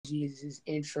Jesus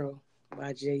intro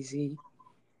by Jay-Z.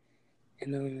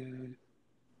 And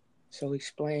so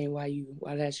explain why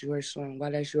that's your song, why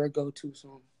that's your go-to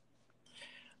song.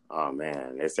 Oh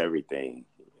man, it's everything.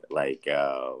 Like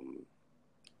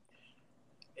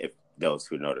if those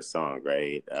who know the song,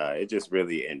 right? It just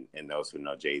really and those who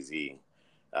know Jay-Z,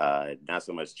 not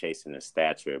so much chasing the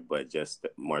stature, but just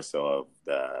more so of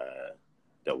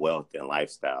the wealth and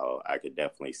lifestyle. I could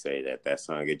definitely say that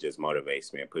song, it just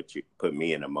motivates me and put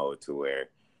me in a mode to where,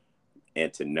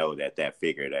 and to know that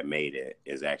figure that made it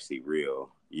is actually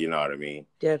real. You know what I mean?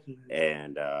 Definitely.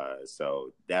 And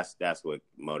so that's what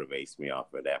motivates me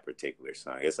off of that particular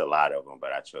song. It's a lot of them,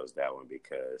 but I chose that one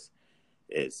because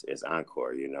it's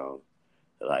encore. You know,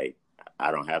 like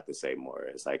I don't have to say more.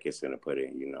 It's like it's gonna put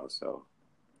in. You know, so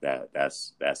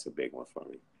that's a big one for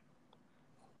me.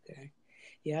 Okay.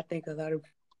 Yeah, I think a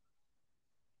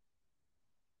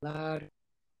lot.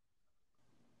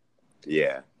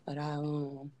 Yeah. But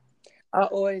I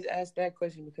always ask that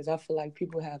question because I feel like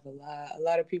people have a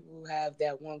lot of people who have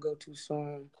that one go-to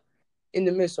song in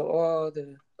the midst of all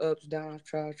the ups, downs,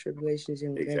 trials, tribulations,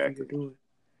 and whatever Exactly. you're doing.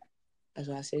 That's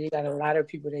why I said you got a lot of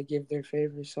people that give their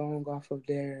favorite song off of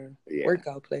their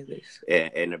workout playlist.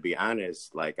 And to be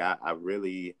honest, like I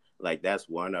really like that's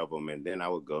one of them, and then I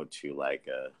would go to like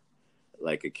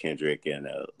a Kendrick and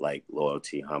a like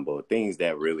Loyalty, Humble, things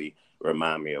that really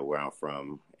remind me of where I'm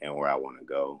from and where I want to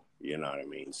go. You know what I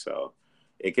mean? So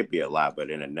it could be a lot, but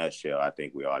in a nutshell, I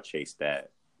think we all chase that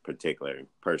particular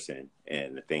person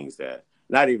and the things that,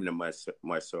 not even the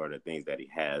much sort of things that he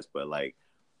has, but like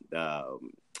the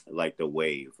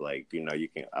wave, like, you know,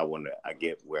 I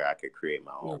get where I could create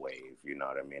my own wave. You know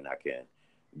what I mean? I can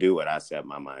do what I set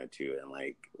my mind to, and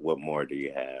like, what more do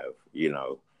you have? You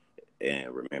know, and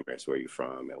remembrance where you're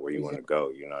from and where you want to go.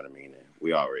 You know what I mean? And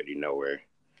we already know where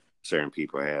certain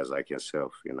people has, like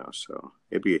yourself, you know, so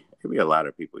it'd be a lot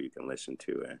of people you can listen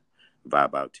to and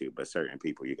vibe out to, but certain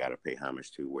people you got to pay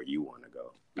homage to where you want to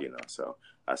go, you know. So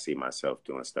I see myself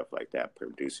doing stuff like that,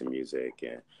 producing music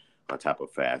and on top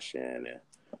of fashion, and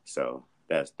so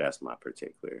that's my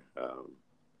particular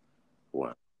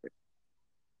one.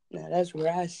 Now that's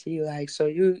where I see, like, so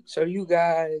you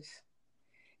guys,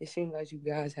 it seems like you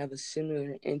guys have a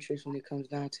similar interest when it comes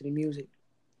down to the music,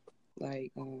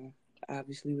 like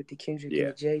obviously with the Kendrick and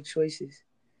the Jay choices.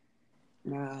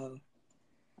 Now,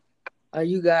 are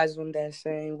you guys on that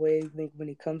same wavelength when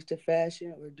it comes to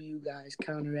fashion, or do you guys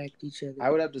counteract each other?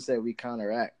 I would have to say we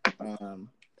counteract,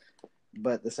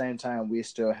 but at the same time, we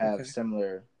still have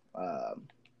similar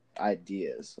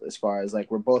ideas as far as,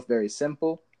 like, we're both very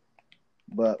simple,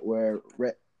 but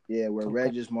Reg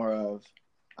is more of,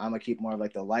 I'm gonna keep more of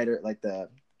like the lighter, like the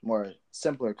more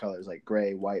simpler colors, like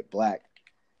gray, white, black.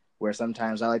 Where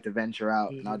sometimes I like to venture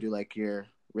out and I'll do like your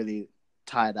really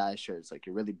tie-dye shirts, like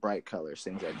your really bright colors,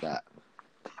 things like that.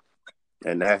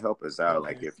 And that helped us out.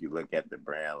 Like, if you look at the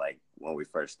brand, like when we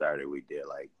first started, we did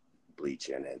like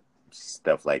bleaching and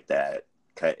stuff like that,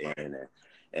 cutting,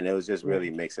 and it was just really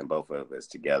mixing both of us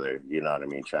together. You know what I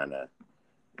mean? Trying to,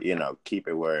 you know, keep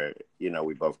it where, you know,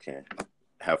 we both can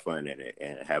have fun in it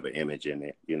and have an image in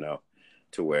it, you know,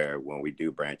 to where when we do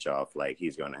branch off, like,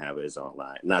 he's going to have his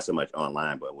online, not so much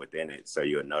online, but within it. So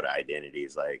you'll know the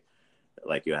identities, like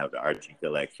you'll have the Archie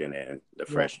collection and the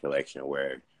Fresh collection,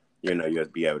 where, you know, you'll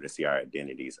be able to see our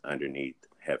identities underneath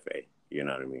Hefe. You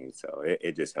know what I mean? So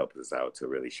it just helps us out to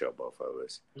really show both of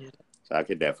us. Yeah. So I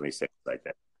could definitely say it like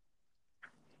that.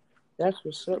 That's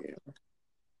what's up. Yeah.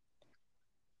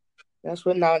 That's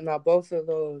what now both of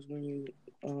those, when you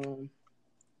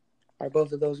are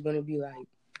both of those going to be like,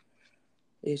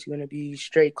 it's going to be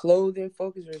straight clothing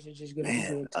focus, or is it just going to be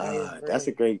the entire brand? That's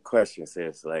a great question,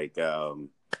 sis. Like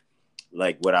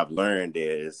what I've learned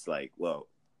is, like, well,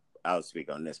 I'll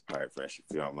speak on this part, Fresh, if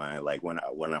you don't mind. Like, when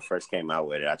I first came out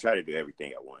with it, I tried to do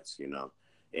everything at once, you know,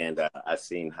 and I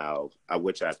seen how,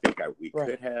 which I think we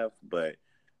could have, but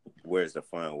where's the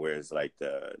fun? Where's like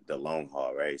the long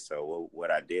haul, right? So what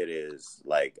I did is,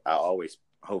 like, I always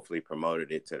hopefully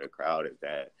promoted it to the crowd, is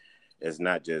that it's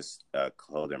not just a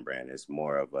clothing brand. It's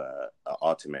more of a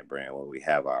ultimate brand where we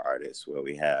have our artists, where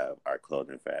we have our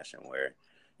clothing fashion, where,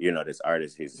 you know, this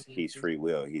artist, he's free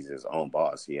will. He's his own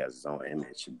boss. He has his own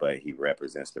image, but he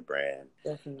represents the brand.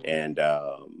 Definitely. And,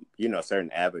 you know,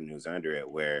 certain avenues under it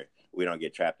where we don't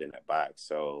get trapped in that box.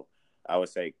 So I would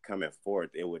say coming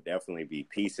forth, it would definitely be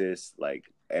pieces. Like,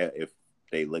 if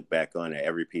they look back on it,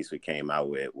 every piece we came out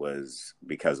with was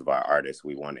because of our artist.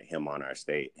 We wanted him on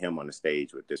the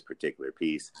stage with this particular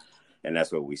piece. And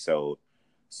that's what we sold.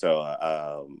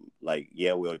 So, like,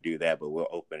 yeah, we'll do that, but we'll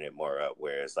open it more up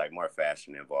where it's like more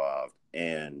fashion involved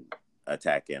and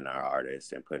attacking our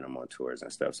artists and putting them on tours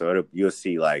and stuff. So you'll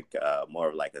see like more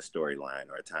of like a storyline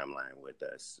or a timeline with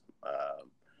us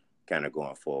kind of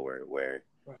going forward where,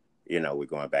 you know, we're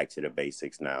going back to the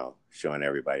basics now, showing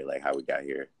everybody like how we got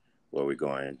here, where we're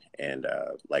going, and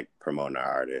like promoting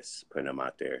our artists, putting them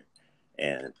out there,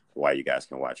 and why you guys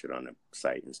can watch it on the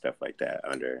site and stuff like that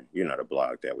under, you know, the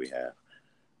blog that we have,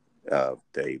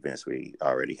 the events we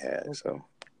already had. Okay. So.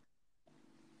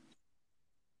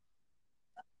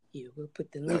 Yeah, we'll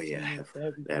put the link in there for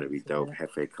everybody. That'll be dope.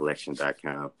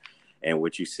 HefeCollection.com. And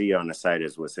what you see on the site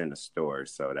is what's in the store.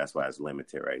 So that's why it's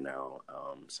limited right now.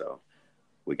 So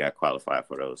we got qualified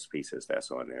for those pieces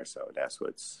that's on there. So that's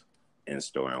what's in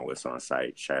store and what's on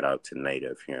site. Shout out to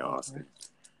Native here in Austin.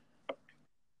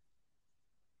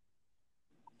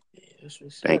 Yeah, that's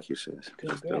what's Thank up. You, sis.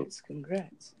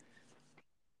 Congrats.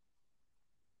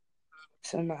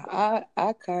 So now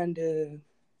I kind of,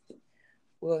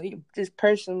 well, just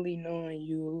personally knowing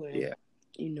you and,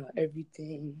 you know,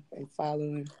 everything and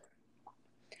following,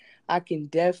 I can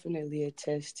definitely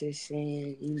attest to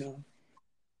saying, you know,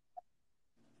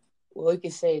 well, we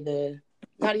can say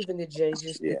not even the J,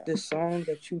 just the song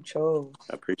that you chose.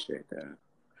 I appreciate that.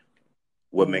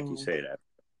 What make you say that?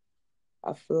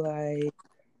 I feel like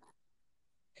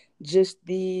just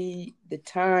the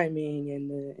timing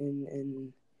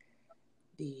and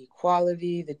the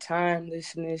quality, the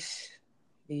timelessness,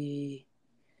 the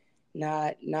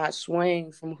not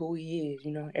swaying from who he is,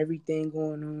 you know, everything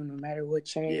going on, no matter what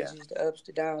changes, the ups,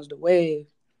 the downs, the wave.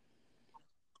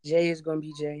 Jay is gonna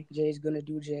be Jay. Jay is gonna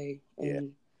do Jay,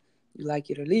 and you like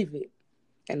it or leave it.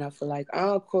 And I feel like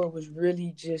Encore was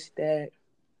really just that.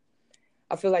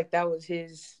 I feel like that was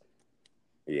his.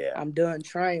 Yeah. I'm done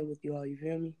trying with y'all. You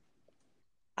feel me?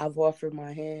 I've offered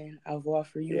my hand. I've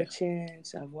offered you a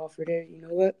chance. I've offered it. You know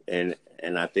what? And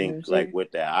I think, you know like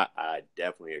with that, I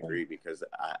definitely agree because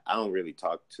I don't really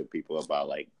talk to people about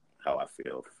like how I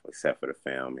feel, except for the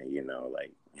film and, you know,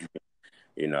 like,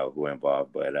 you know, who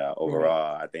involved. But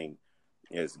overall, I think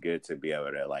it's good to be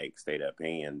able to like state the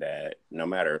opinion that no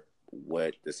matter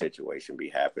what the situation be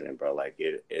happening, bro, like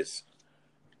it's,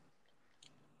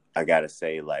 I gotta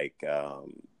say, like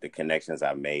the connections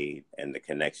I made and the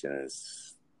connections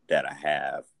that I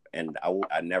have, and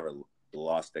I never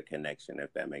lost the connection,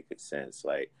 if that makes sense,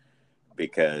 like,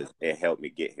 because it helped me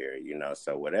get here, you know.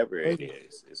 So whatever it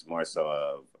is, it's more so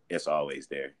of it's always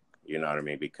there, you know what I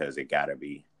mean? Because it gotta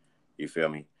be, you feel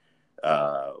me?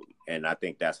 And I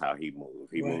think that's how he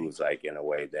moves. He moves like in a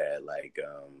way that like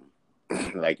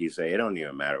like you say, it don't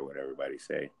even matter what everybody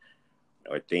say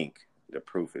or think. The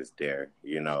proof is there,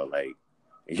 you know, like,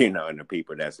 you know, and the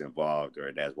people that's involved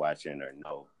or that's watching or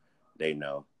know, they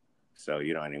know. So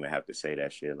you don't even have to say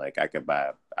that shit. Like I could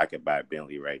buy a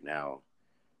Bentley right now,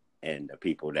 and the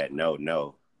people that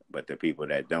know, but the people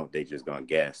that don't, they just gonna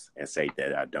guess and say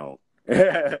that I don't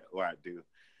or I do,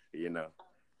 you know.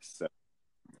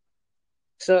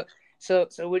 So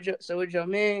with your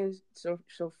man, so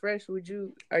fresh, are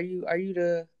you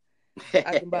the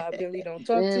I can buy a Bentley, don't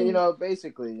talk to me? You know,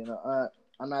 basically, you know,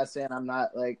 I'm not saying I'm not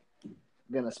like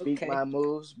gonna speak my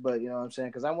moves, but you know what I'm saying,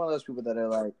 because I'm one of those people that are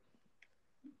like,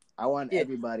 I want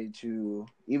everybody to,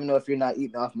 even though if you're not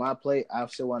eating off my plate, I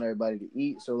still want everybody to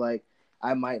eat. So like,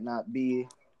 I might not be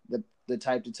the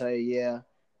type to tell you,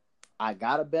 I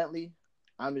got a Bentley.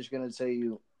 I'm just gonna tell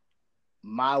you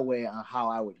my way on how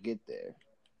I would get there.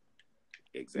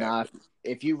 Exactly. Now,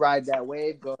 if you ride that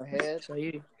wave, go ahead. So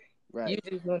you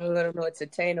just want to let them know it's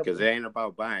attainable. Because it ain't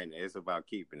about buying it; it's about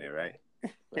keeping it, right?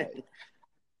 Right.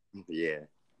 Yeah,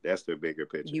 that's the bigger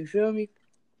picture. You feel me?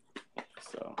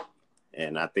 So,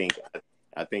 and I think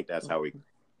that's how we.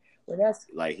 Well, that's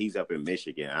like he's up in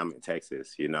Michigan. I'm in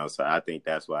Texas, you know. So I think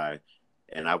that's why,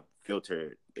 and I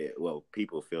filtered it. Well,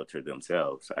 people filter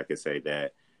themselves. I could say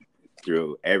that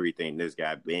through everything this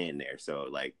guy been there. So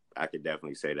like I could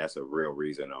definitely say that's a real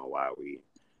reason on why we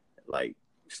like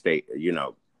stay, you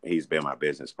know, he's been my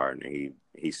business partner.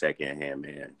 He's secondhand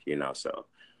man, you know, so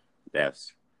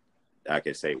that's, I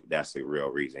could say that's the real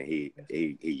reason. He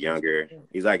younger.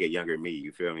 He's like a younger me,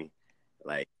 you feel me?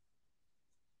 Like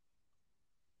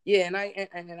yeah, and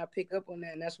I pick up on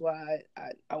that, and that's why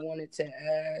I wanted to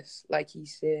ask, like he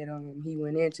said, he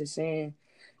went into saying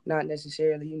not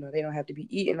necessarily, you know, they don't have to be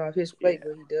eating off his plate,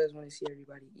 but he does want to see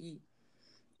everybody eat.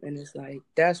 And it's like,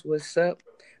 that's what's up.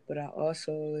 But I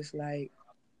also, it's like,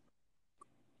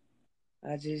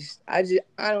 I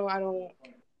don't,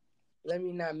 let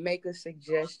me not make a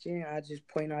suggestion. I just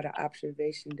point out an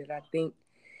observation that I think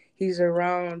he's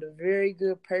around a very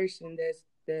good person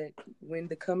that when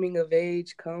the coming of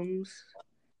age comes,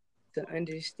 to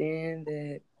understand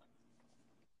that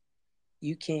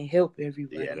you can't help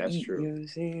everybody Yeah, that's eat. You true. know what I'm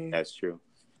saying? That's true.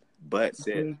 But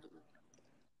Sid, Mm,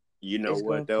 you know it's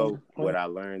what gonna though? come What point. I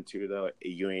learned too though,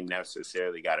 you ain't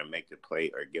necessarily got to make the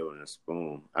plate or give them a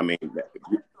spoon. I mean,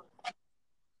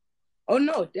 Oh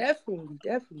no, definitely.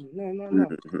 No.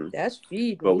 mhm. That's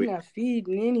feeding. But We're we, not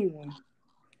feeding anyone.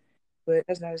 But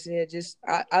that's not said. Just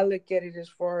I look at it as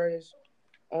far as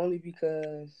only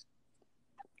because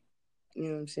you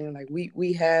know what I'm saying. Like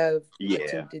we have yeah,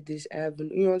 attempted this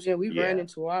avenue. You know what I'm saying. We've ran yeah,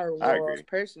 into our I walls agree.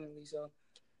 personally. So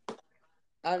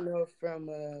I know from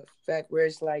a fact where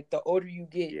it's like the older you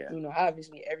get, Yeah,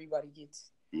 obviously everybody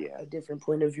gets yeah, a different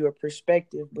point of view or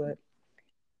perspective, but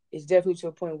it's definitely to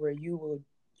a point where you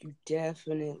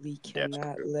definitely that's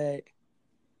cannot true. let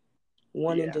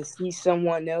wanting Yeah, to see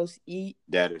someone else eat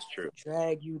that is true.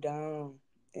 drag you down.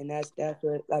 And that's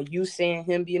what, like you saying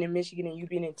him being in Michigan and you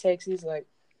being in Texas, like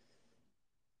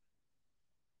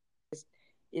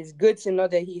it's good to know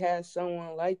that he has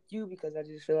someone like you because I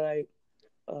just feel like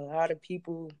a lot of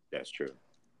people That's true.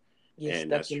 get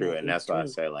And that's stuck in true. that And in that's why I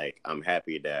between. say, like, I'm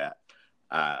happy that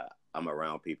I'm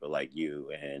around people like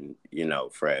you and, you know,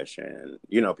 Fresh and,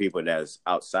 you know, people that's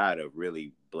outside of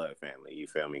really blood family. You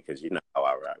feel me? Because you know how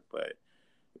I rock.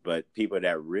 But people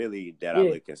that really, that I Yeah,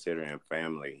 would consider in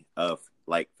family, of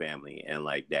like family, and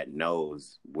like that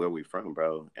knows where we from,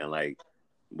 bro. And like,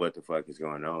 what the fuck is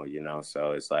going on, you know?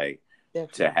 So it's like,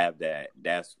 to definitely. have that,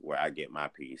 that's where I get my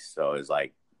piece. So it's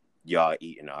like, y'all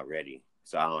eating already.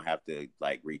 So I don't have to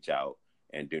like reach out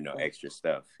and do no Right. extra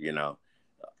stuff, you know,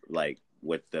 like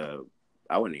with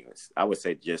I wouldn't even, I would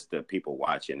say just the people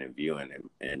watching and viewing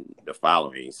and the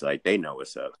following. So like they know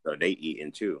what's up. So they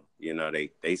eating too, you know,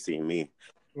 they see me,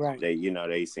 Right. they, you know,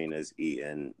 they seen us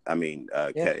eating, I mean,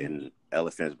 Definitely. cutting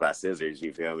elephants by scissors,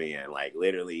 you feel me? And like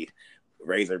literally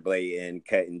razor blade and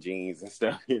cutting jeans and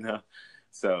stuff, you know?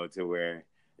 So to where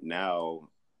now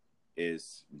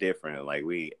is different. Like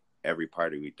every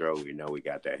party we throw, we know we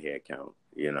got that head count,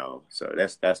 you know? So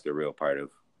that's the real part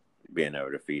of being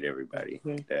able to feed everybody,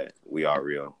 Mm-hmm. that we are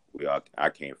real. I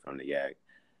came from the yak,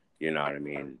 you know what I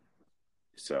mean?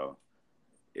 So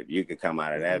if you could come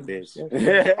out of Yeah, that most bitch.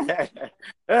 definitely.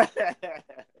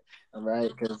 All right,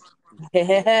 because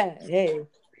Hey,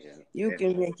 Yeah, you yeah,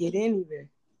 can make it anywhere.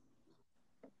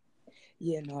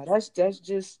 Yeah, no,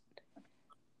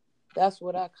 that's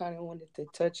what I kind of wanted to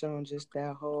touch on. Just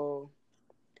that whole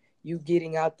you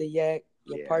getting out the yak,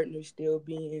 your yeah, partner still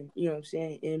being, you know what I'm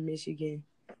saying, in Michigan.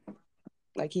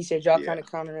 Like he said, y'all yeah. kind of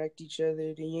counteract each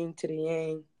other, the yin to the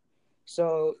yang.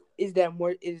 So is that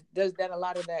more? Does that a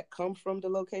lot of that come from the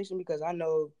location? Because I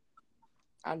know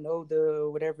the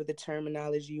whatever the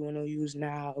terminology you want to use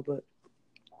now, but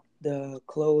the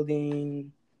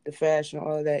clothing, the fashion,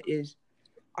 all of that is,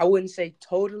 I wouldn't say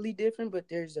totally different, but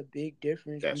there's a big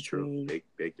difference That's true. between Big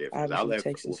difference. obviously Well,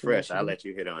 Texas and Fresh, I'll Michigan. let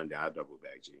you hit on that. I'll double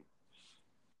back, G.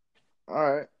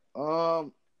 all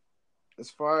right. As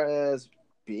far as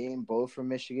being both from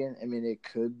Michigan, I mean, it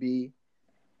could be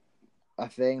a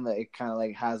thing that it kind of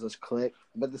like has us click,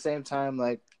 but at the same time,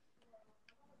 like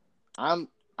I'm,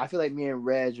 I feel like me and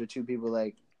Reg are two people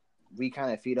like we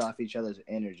kind of feed off each other's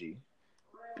energy.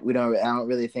 I don't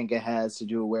really think it has to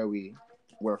do with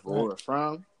where Right. we're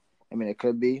from. I mean, it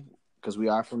could be because we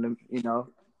are from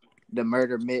the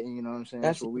murder mitten. You know what I'm saying?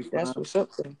 That's That's where we that's from. what's up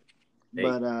though. Hey,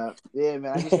 But yeah,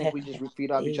 man, I just think we just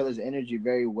feed off each Hey, other's energy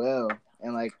very well.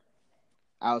 And like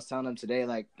I was telling him today,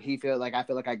 like I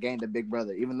feel like I gained a big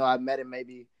brother, even though I met him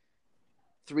maybe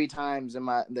 3 times in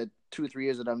the 2 3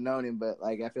 years that I've known him. But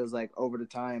like, it feels like over the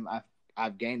time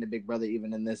I've gained a big brother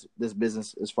even in this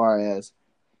business, as far as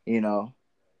you know,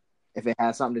 if it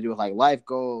has something to do with like life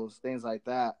goals, things like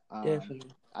that.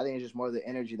 definitely. I think it's just more the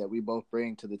energy that we both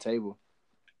bring to the table.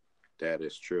 that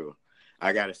is true.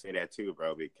 I gotta say that too,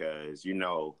 bro, because you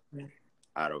know,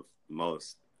 out of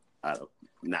most, out of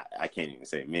not, I can't even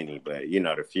say many, but you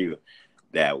know, the few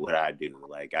that what I do,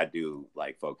 like I do,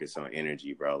 like focus on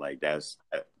energy, bro. Like that's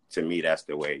to me, that's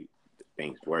the way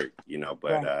things work, you know.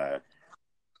 But Right.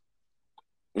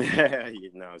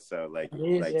 you know, so It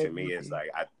is like to me, it's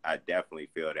everything. like I definitely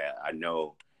feel that. I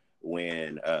know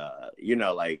when you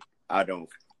know, like I don't.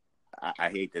 I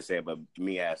hate to say it, but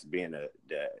me as being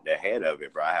the head of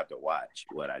it, bro, I have to watch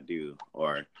what I do,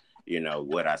 or you know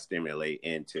what I stimulate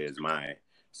into his mind.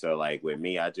 So like with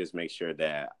me, I just make sure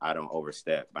that I don't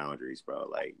overstep boundaries, bro.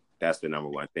 Like that's the number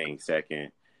one thing.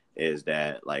 Second is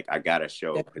that like I gotta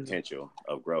show Definitely. potential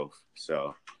of growth.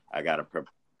 So I gotta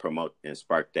promote and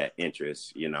spark that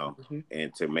interest, you know, Mm-hmm.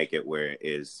 and to make it where it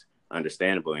is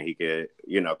understandable and he could,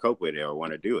 you know, cope with it or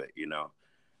want to do it, you know,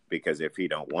 because if he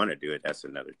don't want to do it, that's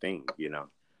another thing, you know.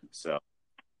 So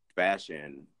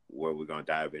fashion where we're gonna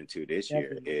dive into this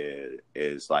year Definitely.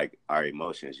 is like our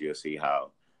emotions. You'll see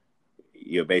how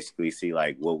you'll basically see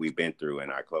like what we've been through in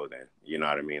our clothing. You know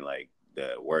what I mean? Like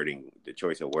the wording, the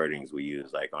choice of wordings we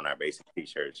use, like on our basic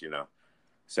t-shirts. You know,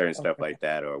 certain stuff Okay. like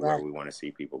that, or where Right. we want to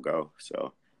see people go.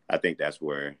 So I think that's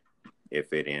where it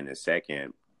fit in. And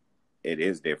second, it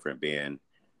is different being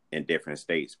in different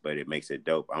states, but it makes it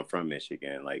dope. I'm from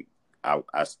Michigan. Like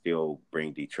I still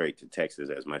bring Detroit to Texas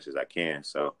as much as I can.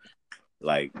 So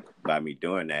like by me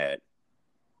doing that,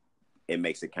 it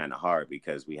makes it kind of hard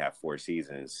because we have 4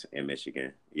 seasons in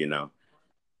Michigan. You know,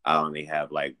 I only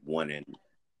have like one in.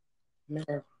 Man,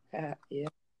 yeah.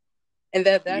 And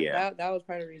that that Yeah. that that was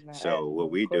part of the reason I So asked. You know, what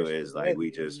of we do course, the is like weather. we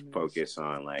You just know, focus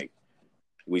on like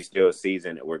we still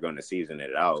season it. We're going to season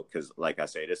it out because, like I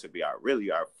say, this would be our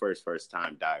first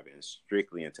time diving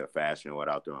strictly into fashion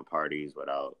without doing parties,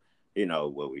 without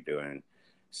what we're doing.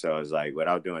 So it's like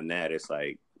without doing that, it's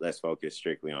like let's focus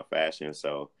strictly on fashion.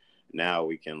 So now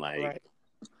we can like right,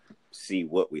 see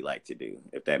what we like to do,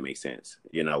 if that makes sense.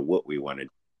 What we want to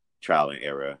trial and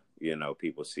error.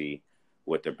 People see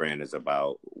what the brand is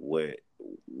about, what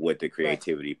the right.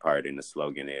 creativity part in the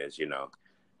slogan is.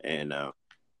 And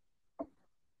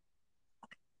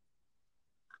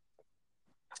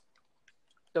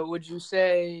So would you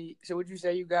say? So would you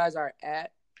say you guys are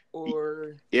at,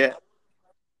 or yeah.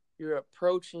 you're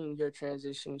approaching your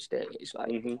transition stage?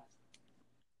 Like, Hmm.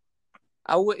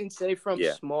 I wouldn't say from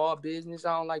Yeah. small business.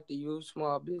 I don't like to use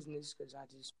small business because I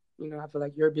just, I feel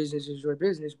like your business is your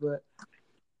business. But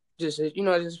just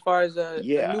as far as a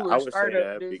Yeah, newer I would say startup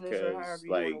that business or because however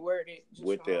you want to like word it, just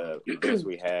with the events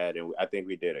we had, and I think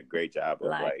we did a great job of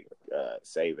like like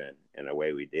saving in the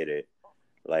way we did it.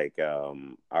 Like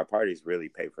our parties really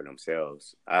pay for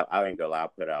themselves. I ain't gonna lie, I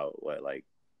put out what like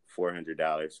 $400,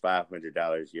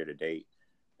 $500 year to date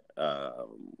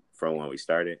from when we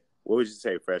started. What would you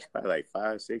say, Fresh? Probably like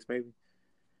 5, 6 maybe.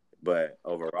 But I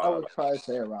overall, would probably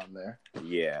say around there.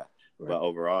 yeah. right, But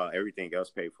overall, everything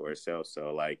else paid for itself.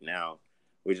 So like now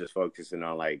we're just focusing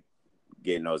on like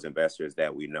getting those investors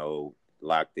that we know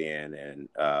locked in and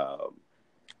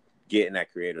getting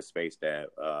that creative space that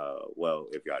well,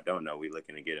 if y'all don't know, we're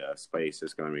looking to get a space.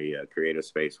 It's going to be a creative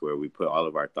space where we put all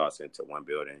of our thoughts into one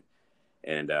building,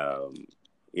 and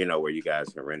where you guys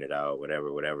can rent it out,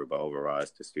 whatever. But overall,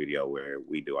 it's the studio where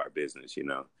we do our business.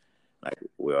 Like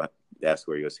that's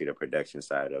where you'll see the production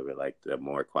side of it, like the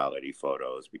more quality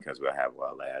photos, because we'll have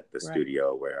all that at the right.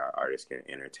 studio where our artists can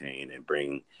entertain and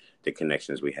bring the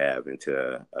connections we have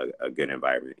into a good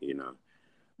environment.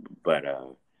 But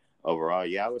overall,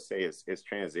 yeah, I would say it's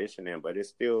transitioning, but it's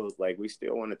still like we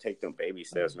still want to take them baby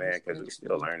steps, man, because we're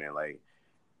still learning. Like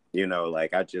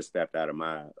I just stepped out of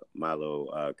my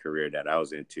little career that I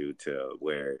was into to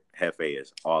where Hefe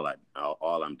is all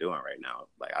I'm doing right now.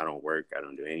 Like I don't work, I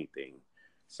don't do anything.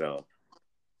 So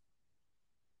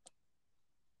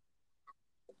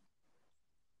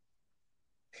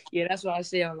Yeah, that's what I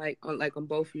say on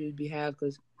both of your behalf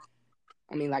because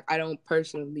like I don't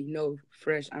personally know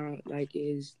Fresh. I don't like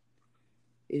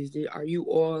are you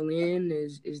all in?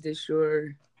 Is this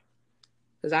your?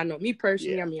 Because I know me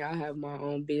personally. yeah, I have my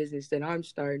own business that I'm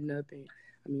starting up,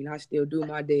 and I still do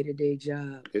my day-to-day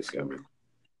job. it's So coming.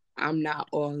 I'm not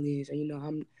all in. So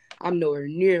I'm nowhere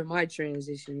near my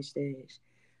transition stage.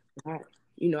 I,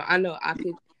 I know I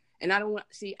could, and I don't want.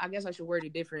 See, I guess I should word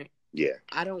it different. Yeah,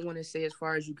 I don't want to say as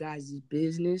far as you guys'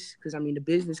 business, because the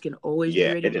business can always be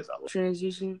yeah, ready it to is a lot.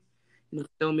 transition.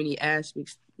 So many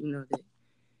aspects, that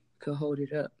could hold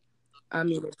it up. As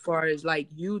far as like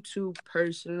YouTube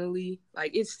personally,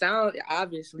 like it sounds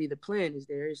obviously the plan is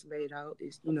there, it's laid out.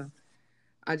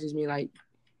 I just mean like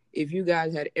if you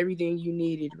guys had everything you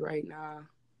needed right now,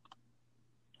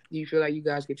 do you feel like you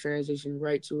guys could transition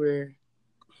right to where,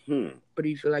 or do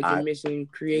you feel like you're I missing Damn.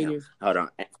 creative Hold on.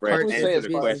 I Fresh, would parts of say answer the as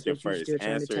the far business question that you're first. still trying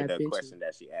to Answer tap the into? question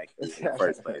that she asked you in the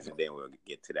first place, and then we'll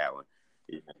get to that one.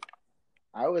 Yeah.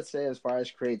 I would say as far as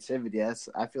creativity, I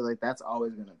feel like that's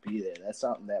always gonna be there. That's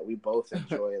something that we both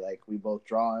enjoy. Like we both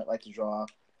like to draw,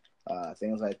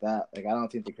 things like that. Like I don't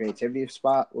think the creativity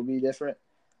spot will be different.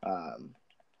 Um,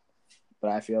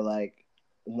 but I feel like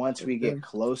once we get Okay.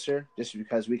 closer, just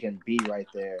because we can be right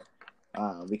there,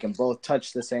 we can both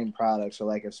touch the same product. So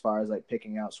like as far as like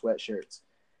picking out sweatshirts,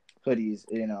 hoodies,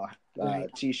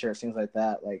 Right. t-shirts, things like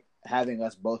that. Like having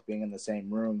us both being in the same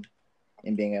room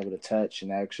and being able to touch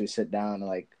and actually sit down and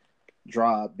like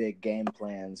draw big game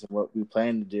plans of what we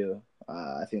plan to do.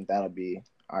 I think that'll be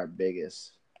our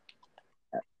biggest.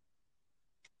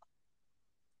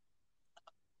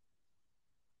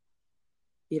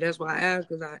 Yeah, that's why I asked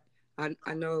because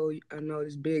I know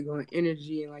it's big on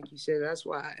energy and like you said, that's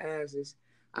why I asked. Is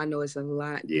I know it's a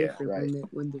lot Yeah. different Right.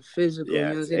 when the physical, you know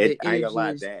what I'm Yes, saying, the I ain't gonna energy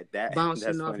lie. is That bouncing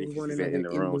that's off funny of because one he's in another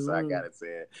the in room, the so I room. gotta say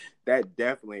it. That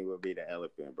definitely would be the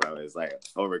elephant, bro. It's like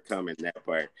overcoming that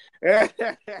part.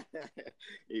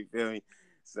 You feel me?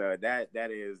 So that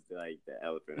is like the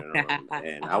elephant in the room,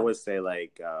 and I would say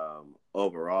like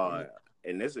overall,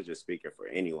 and this is just speaking for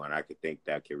anyone, I could think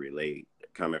that could relate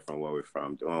coming from where we're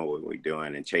from, doing what we're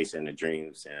doing, and chasing the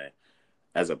dreams and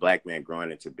as a black man growing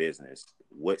into business,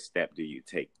 what step do you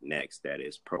take next that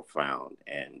is profound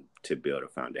and to build a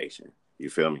foundation? You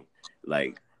feel me?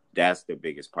 Like that's the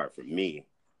biggest part for me.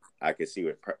 I can see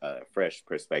what fresh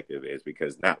perspective is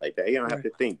because not like that. You don't have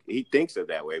to think. He thinks of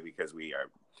that way because we are.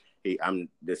 I'm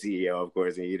the CEO, of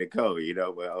course, and you the co. You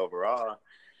know, but overall,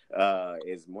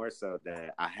 is more so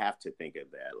that I have to think of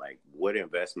that. Like, what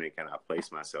investment can I place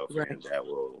myself in that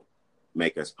will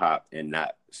make us pop and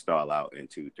not stall out in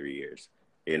 2-3 years?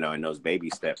 You know, and those baby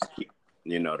steps keep,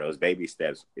 you know, those baby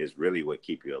steps is really what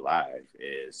keep you alive,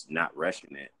 is not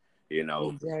rushing it, you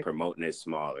know, promoting it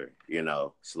smaller, you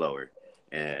know, slower.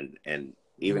 And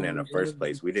even in the first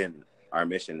place, our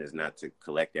mission is not to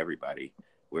collect everybody.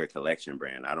 We're a collection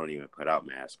brand. I don't even put out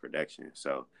mass production.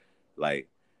 So like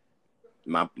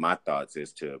my thoughts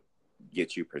is to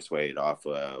get you persuaded off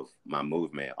of my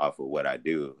movement, off of what I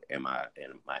do and my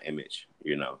image,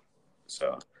 you know.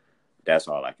 So that's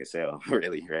all I can sell,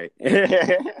 really, right?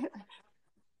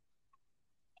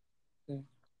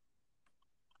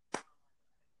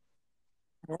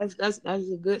 That's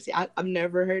a good. See, I've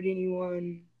never heard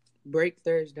anyone break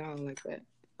theirs down like that.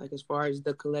 Like as far as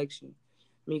the collection,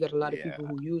 I mean, you got a lot of people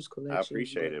who use collections. I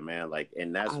appreciate it, man. Like,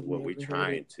 and that's what we're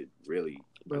trying to really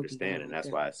understand, and that's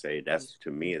why I say that's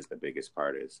to me is the biggest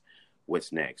part is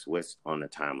what's next, what's on the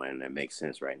timeline that makes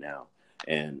sense right now,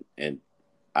 and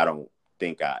I don't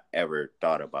think I ever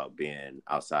thought about being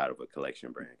outside of a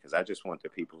collection brand because I just want the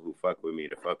people who fuck with me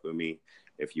to fuck with me.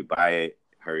 If you buy it,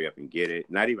 hurry up and get it.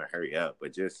 Not even hurry up,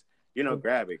 but just, you know,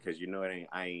 grab it because you know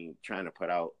I ain't trying to put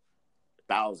out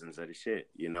thousands of the shit.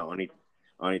 You know,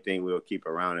 only thing we'll keep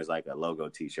around is like a logo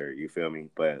T-shirt. You feel me?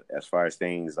 But as far as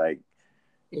things like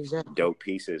dope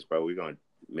pieces, bro, we're gonna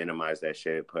minimize that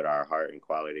shit, put our heart and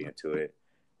quality into it,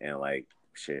 and like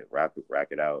shit, rack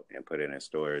it out and put it in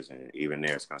stores, and even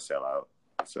there it's gonna sell out.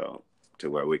 So to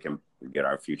where we can get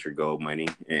our future gold money,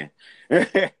 and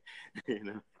you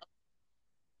know.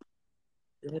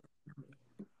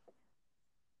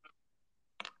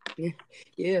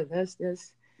 Yeah, that's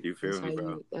you feel me,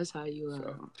 bro? That's how you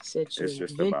so set your it's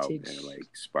just vintage about like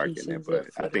sparking it. But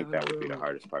I think that would be the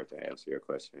hardest part to answer your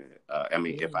question. I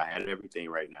mean, if I had everything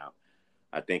right now,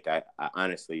 I think I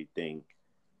honestly think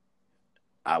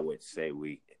I would say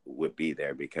we would be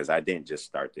there because I didn't just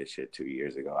start this shit 2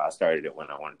 years ago. I started it when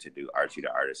I wanted to do Archie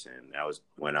the Artisan. That was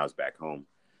when I was back home.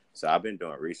 So I've been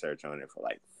doing research on it for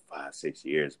like 5-6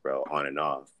 years, bro, on and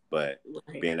off. But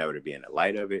being able to be in the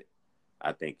light of it,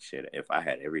 I think shit, if I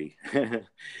had every,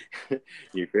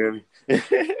 you feel me?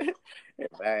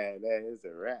 If I had that, it's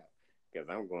a wrap. Because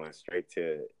I'm going straight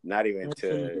to, not even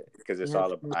to, because it's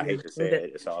all, I hate to say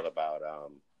it, it's all about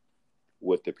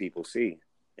what the people see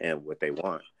and what they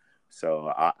want.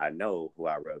 So I know who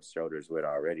I rub shoulders with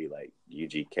already, like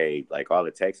UGK, like all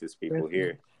the Texas people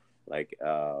here. Like,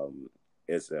 I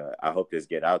hope this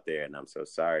get out there, and I'm so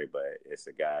sorry, but it's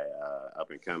a guy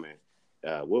up and coming.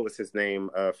 What was his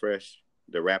name, Fresh?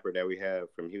 The rapper that we have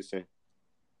from Houston?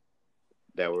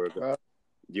 That were, do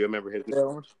you remember his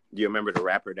name? Do you remember the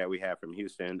rapper that we have from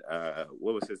Houston?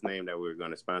 What was his name that we were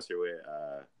going to sponsor with?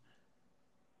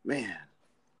 Man.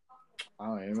 I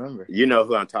don't even remember. You know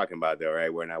who I'm talking about, though,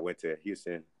 right? When I went to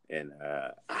Houston, and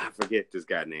I forget this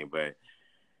guy's name, but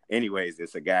anyways,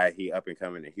 it's a guy, he up and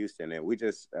coming to Houston, and we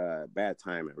just bad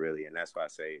timing, really, and that's why I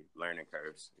say learning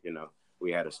curves. You know,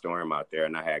 we had a storm out there,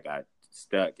 and I had got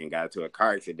stuck and got into a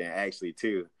car accident, actually,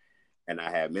 too, and I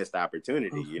had missed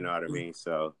opportunity, you know what I mean?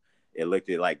 So it looked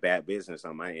like bad business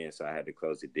on my end, so I had to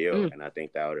close the deal, and I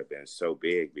think that would have been so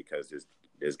big because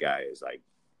this guy is, like,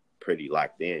 pretty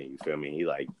locked in, you feel me? He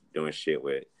like doing shit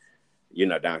with, you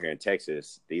know, down here in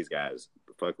Texas, these guys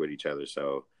fuck with each other.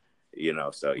 So, you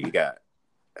know, so you got,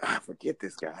 I forget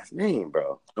this guy's name,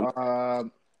 bro. Hold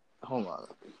on.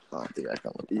 I don't think I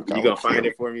can look. You gonna find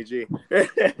it for me, G?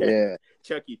 Yeah.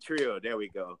 Chucky Trill, there we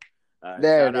go.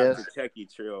 There shout it out is. to Chucky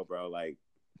Trill, bro. Like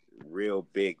real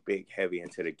big heavy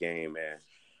into the game, man.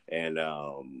 And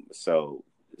so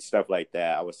stuff like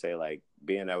that, I would say like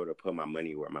being able to put my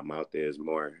money where my mouth is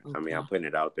more. I mean, I'm putting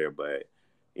it out there, but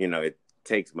you know, it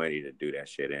takes money to do that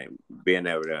shit, and being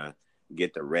able to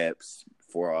get the reps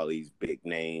for all these big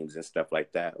names and stuff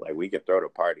like that. Like we could throw the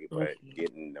party, but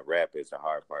getting the rep is the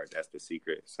hard part. That's the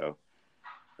secret. So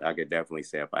I could definitely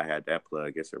say if I had that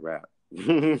plug, it's a wrap.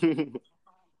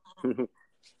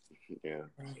 Yeah.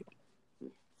 Right.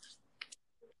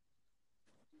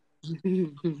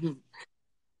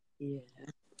 Yeah.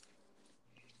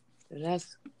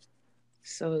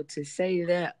 So to say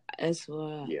that, that's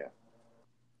why Yeah.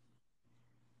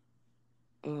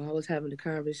 I was having a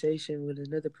conversation with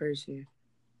another person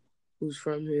who's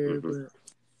from here, but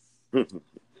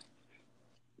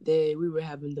we were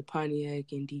having the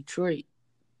Pontiac and Detroit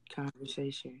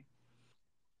conversation,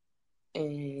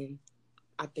 and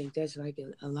I think that's like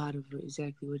a lot of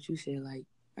exactly what you said. Like,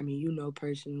 I mean, you know,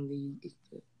 personally,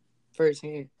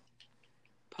 firsthand,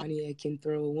 Pontiac can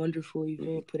throw a wonderful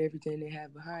event, put everything they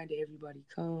have behind it. Everybody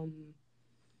come,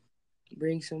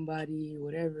 bring somebody,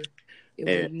 whatever. It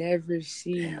And, would never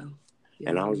see. damn.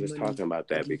 And I was just talking about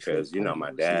that because, you know,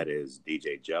 my dad is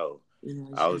DJ Joe. You know,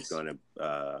 I was going to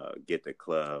get the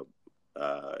club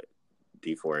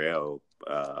D4L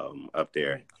up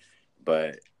there. Right.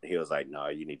 But he was like, no,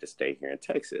 you need to stay here in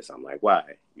Texas. I'm like,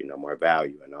 why? You know, more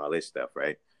value and all this stuff,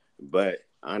 right? But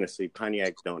honestly,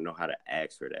 Pontiac don't know how to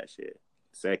ask for that shit.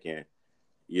 Second,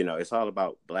 you know, it's all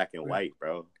about black and white,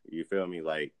 bro. You feel me?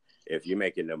 Like, if you're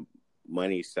making the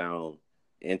money sound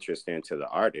interesting to the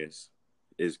artist,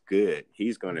 is good.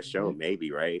 He's going to show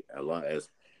maybe, right? As long as,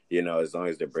 you know, as long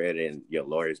as the bread and your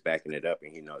lawyer's backing it up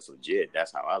and he knows it's legit.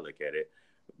 That's how I look at it.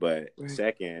 But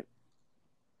second,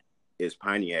 is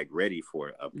Pontiac ready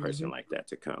for a person like that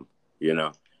to come? You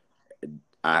know,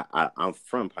 I'm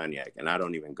from Pontiac and I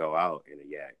don't even go out in a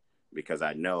yak because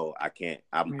I know I can't.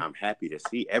 I'm happy to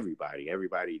see everybody.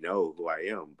 Everybody know who I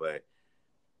am, but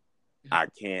I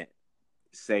can't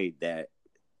say that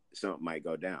something might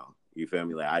go down. You feel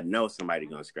me? Like, I know somebody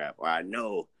gonna scrap, or I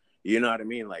know, you know what I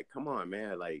mean? Like, come on,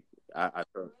 man. Like, I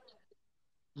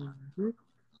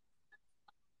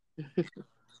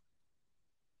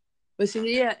But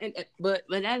see, yeah, but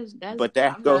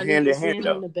that go hand in hand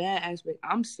though. On the bad aspect,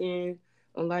 I'm saying,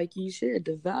 like you said,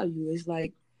 the value is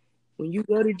like when you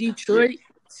go to Detroit,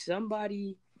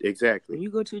 somebody exactly. When you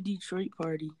go to a Detroit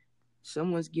party,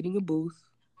 someone's getting a booth,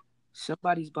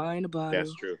 somebody's buying a bottle.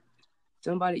 That's true.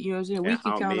 Somebody, you know what I'm saying? And we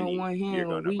can count on one hand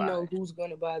when we know who's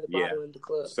going to buy the bottle in the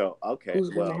club. So, okay.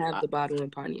 Who's going to have the bottle in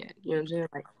Pontiac? You know what I'm saying?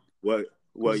 Like, well,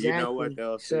 exactly. You know what,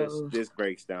 though? So, this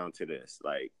breaks down to this.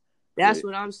 Like, that's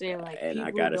what I'm saying. Like, and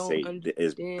I got to say,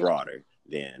 it's broader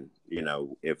than, you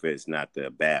know, if it's not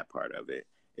the bad part of it.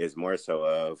 It's more so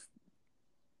of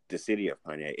the city of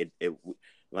Pontiac. It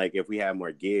like, if we had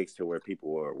more gigs to where people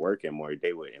were working more,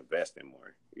 they would invest in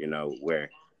more, you know,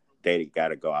 where they got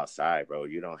to go outside, bro.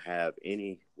 You don't have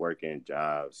any working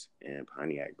jobs in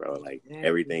Pontiac, bro. Like,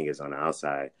 everything is on the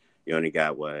outside. You only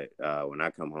got when I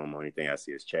come home, only thing I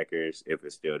see is Checkers, if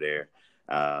it's still there.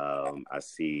 I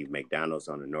see McDonald's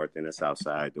on the north and the south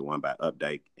side, the one by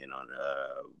Updike, and on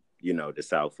you know, the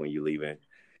south when you leaving.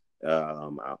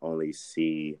 I only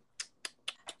see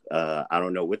I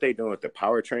don't know what they doing with the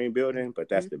powertrain building, but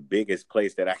that's the biggest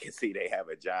place that I can see they have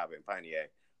a job in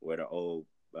Pontiac, where the old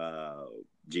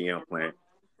GM plant.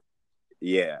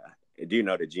 Yeah. Do you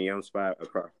know the GM spot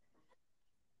across?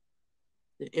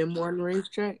 The M1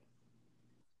 racetrack?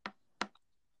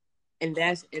 And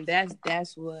that's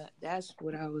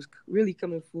what I was really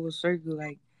coming full circle.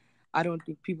 Like, I don't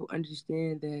think people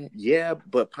understand that. Yeah,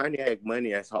 but Pontiac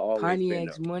money has always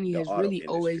Pontiac's been money has really industry.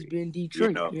 Always been Detroit.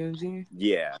 You know what I'm saying?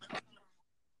 Yeah.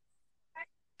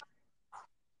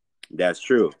 That's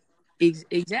true.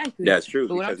 Exactly. That's true.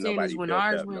 But what I'm saying is, when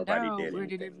ours went down, where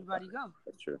did everybody go?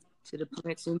 That's true. To the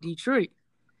plants in Detroit.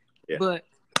 Yeah.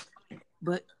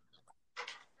 But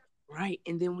right,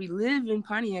 and then we live in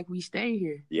Pontiac. We stay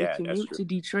here. Yeah, we commute to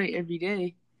Detroit every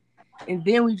day, and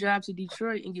then we drive to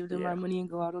Detroit and give them our money and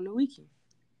go out on the weekend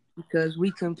because we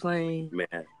complain.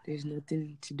 Man, there's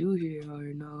nothing to do here, or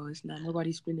no, it's not.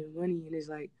 Nobody spending money, and it's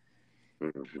like.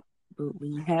 Mm-hmm. But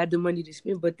when you had the money to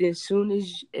spend, but then as soon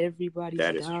as everybody's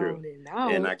that is down true. and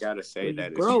out, and I gotta say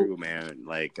that is true, man.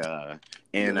 Like,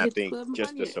 and I think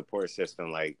just the support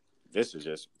system, like, this is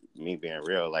just me being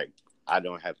real. Like, I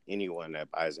don't have anyone that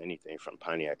buys anything from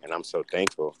Pontiac, and I'm so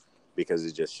thankful because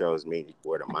it just shows me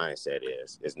where the mindset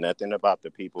is. It's nothing about the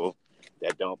people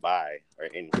that don't buy or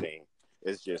anything.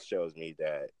 It just shows me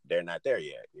that they're not there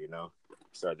yet, you know?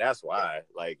 So that's why,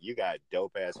 like, you got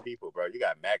dope ass people, bro. You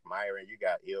got Mac Myron, you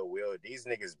got Ill Will. These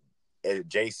niggas,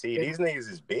 JC, these niggas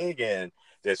is big in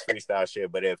this freestyle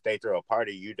shit. But if they throw a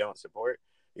party you don't support,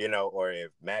 you know, or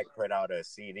if Mac put out a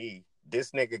CD,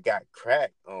 this nigga got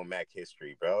cracked on Mac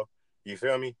history, bro. You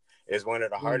feel me? It's one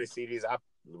of the hardest CDs I've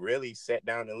really sat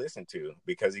down and listened to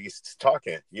because he's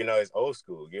talking. You know, it's old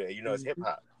school. You know, it's hip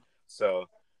hop. So,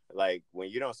 like, when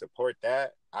you don't support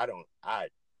that, I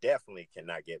definitely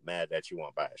cannot get mad that you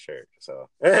won't buy a shirt. So,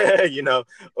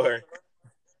 or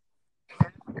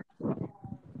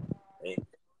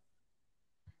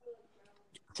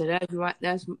So that's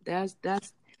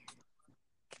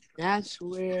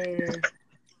where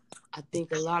I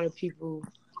think a lot of people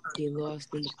get lost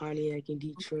in the Pontiac in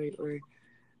Detroit, or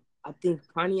I think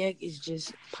Pontiac is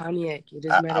just Pontiac. It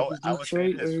doesn't matter if it's I was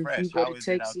saying Detroit this or if fresh. you go How to is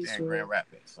it out Texas there in or Grand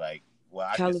Rapids? Like, well,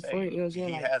 I can say California. You know what I'm saying?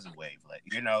 he Like, has a wave. Like,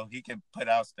 he can put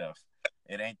out stuff.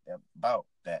 It ain't about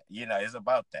that. It's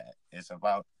about that. It's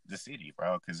about the city,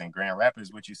 bro. Because in Grand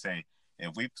Rapids, what you say,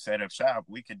 if we set up shop,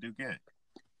 we could do good.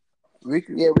 We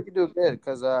could do good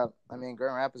because Grand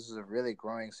Rapids is a really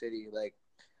growing city. Like,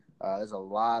 there's a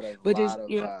lot of but it's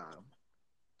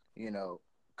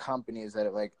companies that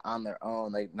are like on their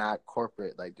own, like not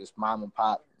corporate, like just mom and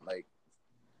pop, like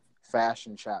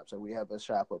fashion shops. Like we have a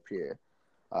shop up here.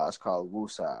 It's called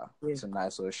Wusa. Yeah. It's a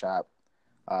nice little shop.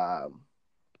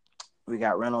 We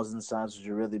got Reynolds and Sons, which is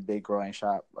a really big growing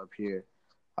shop up here.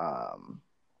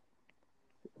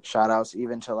 Shout outs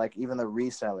even to like even the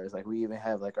resellers. Like we even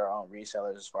have like our own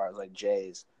resellers as far as like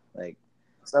J's, like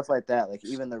stuff like that. Like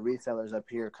even the resellers up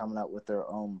here coming up with their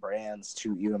own brands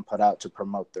to even put out to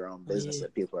promote their own business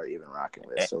that people are even rocking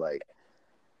with. So like,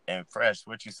 and Fresh,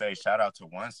 what you say, shout out to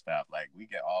One Stop. Like we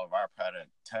get all of our product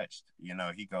touched.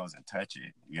 He goes and touch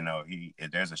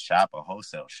it. There's a shop, a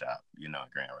wholesale shop, in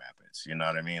Grand Rapids. You know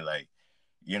what I mean? Like,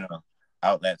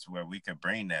 outlets where we could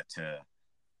bring that to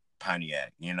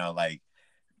Pontiac, like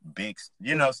big,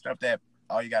 stuff that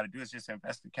all you got to do is just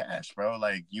invest the cash, bro.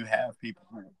 Like you have people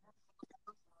who...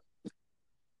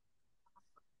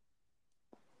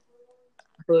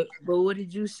 But what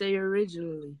did you say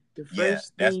originally? The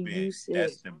first thing big. You said.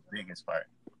 That's the biggest part.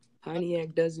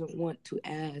 Pontiac doesn't want to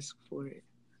ask for it.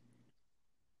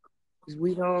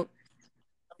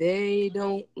 They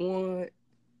don't want.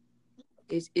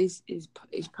 It's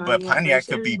Pontiac. But Pontiac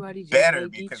could be better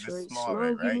like because Detroit it's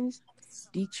smaller, right?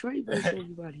 Detroit versus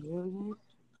everybody. You know what I'm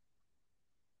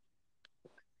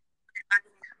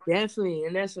saying? Definitely,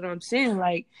 and that's what I'm saying.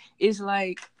 Like it's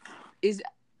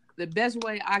the best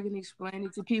way I can explain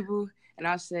it to people, and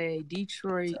I say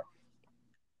Detroit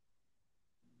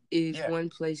is one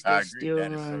place that still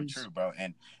runs. That is so true, bro.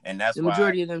 And that's the why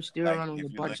majority of them still run on the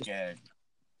budget. If you look at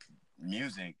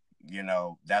music,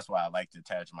 that's why I like to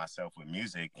attach myself with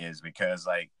music, is because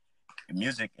like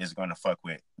music is gonna fuck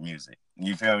with music.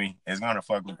 You feel me? It's gonna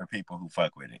fuck with the people who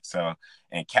fuck with it. So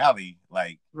in Cali,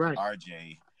 like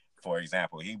RJ, for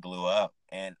example, he blew up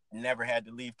and never had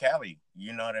to leave Cali.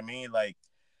 You know what I mean? Like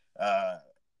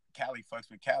Cali fucks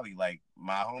with Cali. Like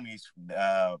my homies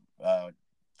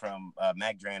from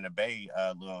Mac Dre and the Bay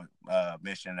little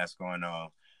mission that's going on.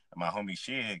 My homie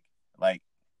Shig, like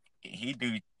he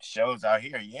do shows out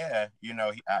here. Yeah,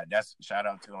 that's shout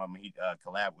out to him. He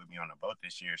collabed with me on a boat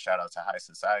this year. Shout out to High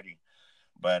Society.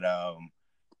 But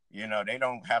they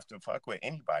don't have to fuck with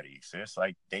anybody. So it's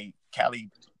like Cali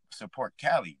support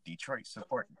Cali, Detroit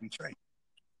support Detroit.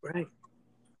 Right.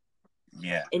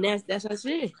 Yeah. And that's what I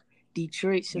said.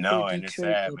 Detroit support Detroit, it's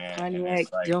sad, but Pontiac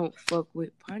don't fuck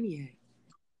with Pontiac.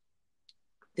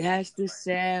 That's the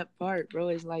sad part, bro.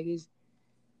 It's like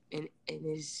and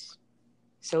it's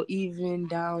so even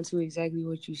down to exactly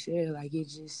what you said. Like it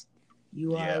just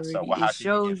it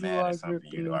shows you are the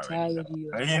mentality.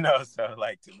 So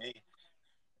like to me.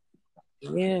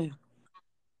 Yeah.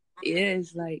 Yeah,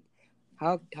 it's like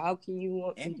how can you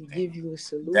want me to give you a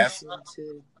solution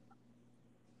to?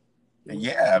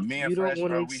 Yeah, me and you Fresh, don't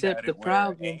want to accept the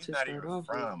problem to start off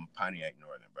from Pontiac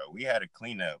Northern, bro. We had a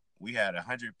cleanup. We had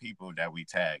 100 people that we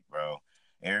tagged, bro.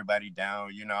 Everybody down.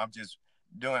 I'm just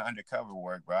doing undercover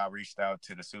work, bro. I reached out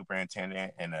to the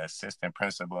superintendent and the assistant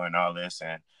principal and all this,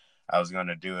 and I was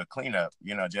gonna do a cleanup.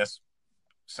 Just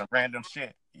some random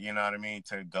shit. You know what I mean?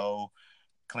 To go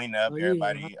clean up.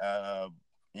 Everybody,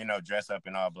 dress up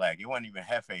in all black. It wasn't even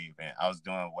Hefe event. I was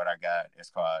doing what I got. It's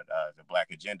called the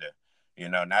Black Agenda.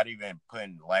 Not even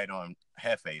putting light on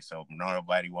Hefe, so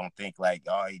nobody won't think like,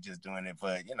 oh, he just doing it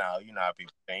for, you know how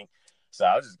people think. So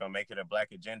I was just gonna make it a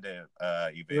Black Agenda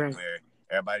event where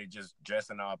everybody just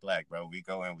dressing all black, bro. We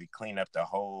go and we clean up the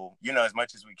whole, as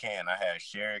much as we can. I had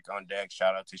Sherrick on deck.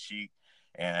 Shout out to Sheik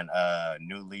and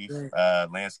New Leaf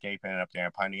Landscaping up there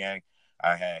in Pontiac.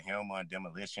 I had him on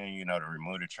demolition, to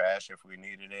remove the trash if we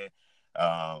needed it.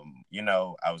 I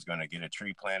was gonna get a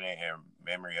tree planted in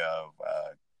memory of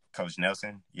Coach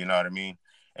Nelson, you know what I mean?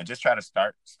 And just try to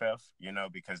start stuff,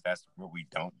 because that's what we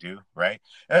don't do, right?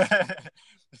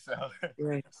 So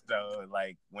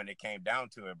like when it came down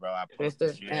to it, bro, I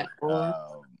posted shit.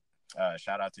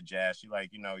 Shout out to Jazz. She like,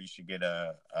 you should get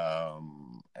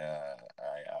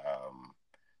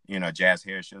Jazz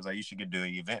Harris. She was like, you should do an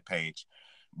event page.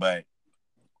 But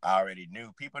I already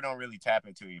knew people don't really tap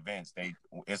into events.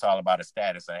 It's all about a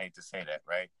status. I hate to say that,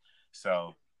 right?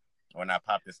 So when I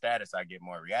pop the status, I get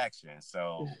more reactions.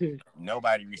 So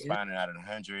nobody responding out of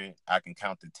 100. I can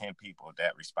count to 10 people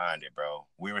that responded, bro.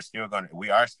 We are still gonna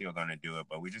do it,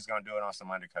 but we're just gonna do it on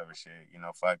some undercover shit.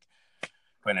 Fuck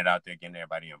putting it out there, getting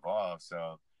everybody involved.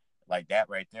 So like that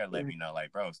right there let me know,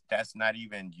 like, bro, that's not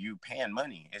even you paying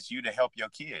money. It's you to help your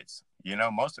kids.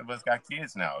 Most of us got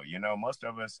kids now. Most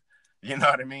of us, you know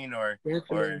what I mean? Or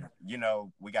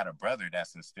we got a brother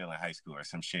that's still in high school or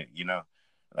some shit,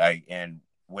 like, and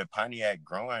with Pontiac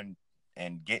growing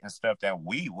and getting stuff that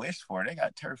we wish for, they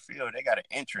got turf field, they got an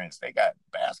entrance, they got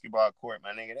basketball court,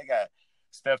 my nigga, they got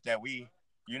stuff that we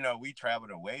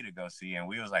traveled away to go see, and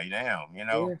we was like, damn,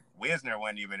 Wisner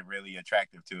wasn't even really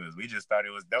attractive to us. We just thought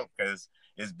it was dope because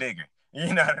it's bigger.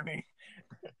 You know what I mean?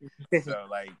 So,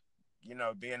 like,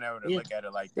 being able to look at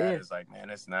it like that is like, man,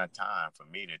 it's not time for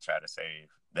me to try to save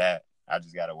that. I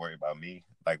just got to worry about me,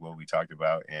 like what we talked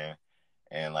about,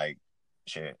 and like,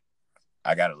 shit,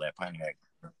 I got to let Pontiac.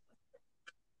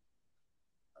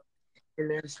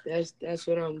 And that's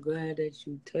what I'm glad that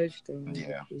you touched on.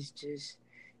 Yeah.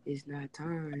 It's not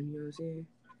time, you know what I'm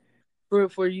saying?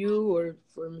 For you or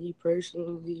for me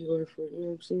personally or for, you know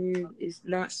what I'm saying? It's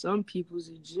not some people's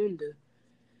agenda.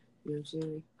 You know what I'm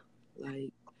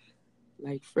saying?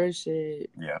 Like Fresh said,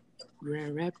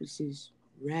 Grand Rapids is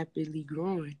rapidly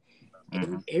growing. Mm-hmm.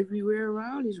 And everywhere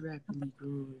around is rapidly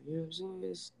growing. You know what I'm saying?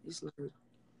 It's like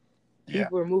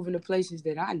people are moving to places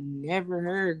that I never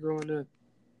heard growing up.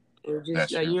 Or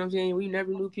just, like, you know what I'm saying? We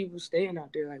never knew people staying out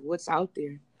there. Like, what's out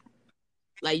there?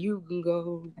 Like, you can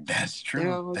go. That's true.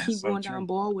 Down, keep going down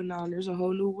Baldwin now, and there's a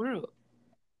whole new world.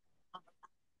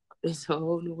 It's a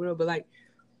whole new world. But, like,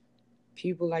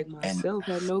 people like myself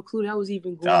had no clue that was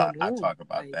even going on. I talk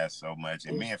about that so much.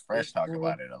 And me and Fresh talk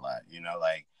about it a lot.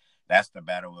 Like, that's the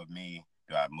battle with me.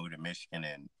 Do I move to Michigan?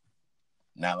 And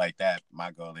not like that. My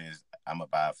goal is I'm going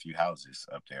to buy a few houses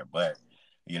up there. But,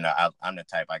 I'm the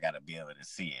type, I got to be able to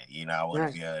see it. I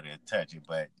want to be able to touch it.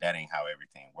 But that ain't how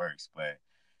everything works. But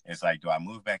it's like, do I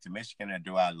move back to Michigan or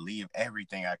do I leave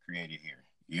everything I created here?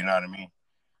 You know what I mean?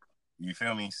 You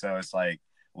feel me? So it's like,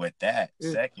 with that,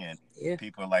 second,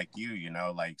 people like you,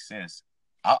 like, sis,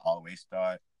 I always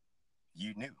thought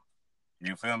you knew.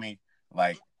 You feel me?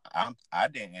 Like, I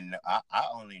didn't know. I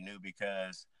only knew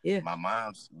because my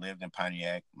mom's lived in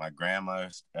Pontiac. My grandma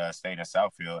stayed in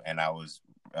Southfield. And I was,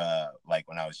 like,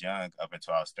 when I was young, up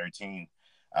until I was 13,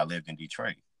 I lived in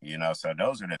Detroit. So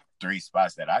those are the three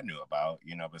spots that I knew about,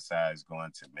 besides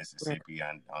going to Mississippi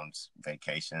on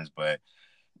vacations. But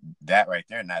that right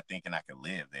there, not thinking I could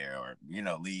live there or,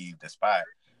 leave the spot.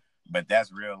 But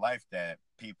that's real life that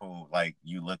people like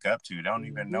you look up to don't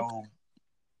even know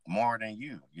more than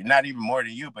you. You're not even more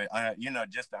than you, but,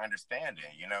 just the understanding,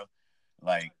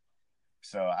 like,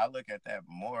 so I look at that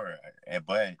more,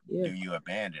 but do you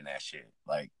abandon that shit?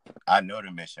 Like, I know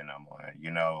the mission I'm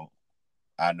on,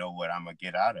 I know what I'm going to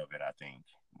get out of it, I think,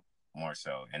 more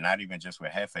so. And not even just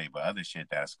with Hefe, but other shit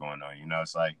that's going on.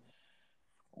 It's like,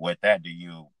 with that, do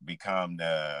you become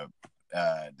the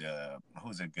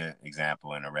who's a good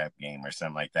example in a rap game or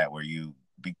something like that, where you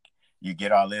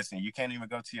get all this and you can't even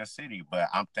go to your city? But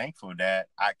I'm thankful that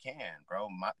I can, bro.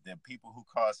 The people who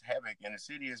cause havoc in the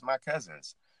city is my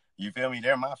cousins. You feel me?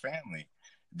 They're my family.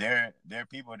 They're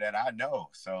people that I know.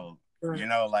 So,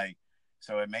 like,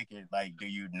 so it make it like, do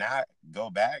you not go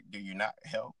back? Do you not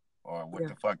help? Or what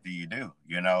the fuck do you do?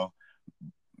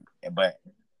 But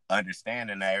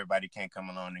understanding that everybody can't come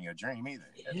along in your dream either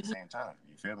at the same time.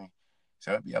 You feel me?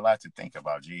 So it'd be a lot to think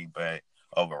about, G. But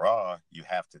overall, you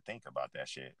have to think about that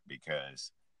shit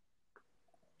because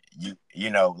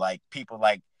like people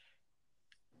like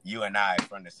you and I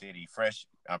from the city, Fresh,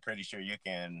 I'm pretty sure you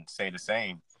can say the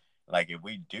same. Like, if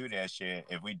we do that shit,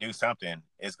 if we do something,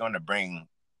 it's going to bring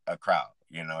a crowd,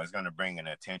 it's going to bring an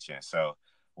attention. So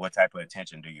what type of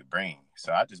attention do you bring?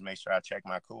 So I just make sure I check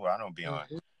my cool. I don't be on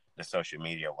the social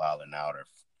media wilding out or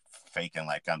faking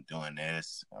like I'm doing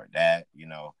this or that,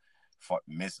 for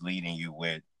misleading you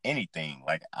with anything.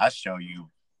 Like, I show you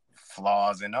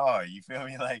flaws and all. You feel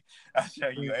me? Like, I show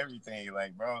you everything.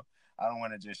 Like, bro, I don't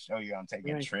want to just show you I'm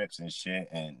taking trips and shit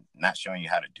and not showing you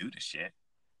how to do the shit.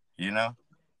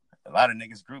 A lot of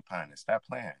niggas group hunting. Stop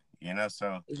playing.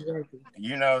 So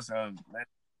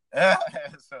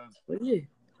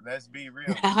let's be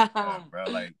real, bro.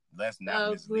 Like, let's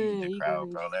not mislead the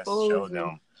crowd, bro. Let's show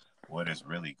them what is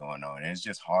really going on. And it's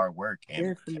just hard work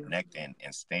and connecting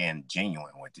and staying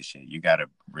genuine with the shit. You gotta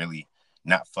really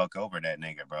not fuck over that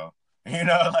nigga, bro.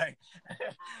 Like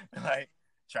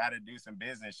try to do some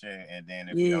business shit, and then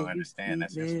if you Yeah, don't understand,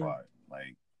 that's his fault.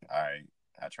 Like, all right,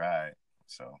 I tried.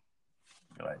 So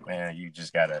be like, man, you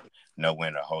just gotta know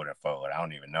when to hold and fold. I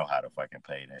don't even know how to fucking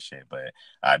play that shit, but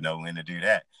I know when to do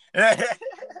that.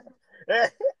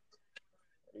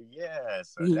 Yeah,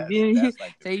 so that's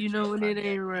like the so you know future of when it Pontiac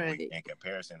ain't right. in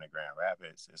comparison to Grand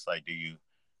Rapids. It's like, do you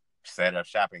set up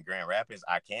shop in Grand Rapids?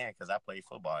 I can, because I play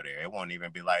football there. It won't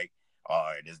even be like,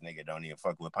 oh, this nigga don't even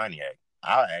fuck with Pontiac.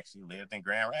 I actually lived in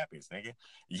Grand Rapids, nigga.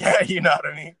 Yeah, you know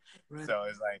what I mean? Right. So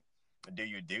it's like, do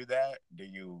you do that? Do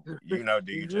you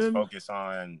just focus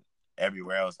on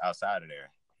everywhere else outside of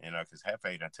there? You know, because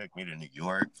Hefe done took me to New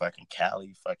York, fucking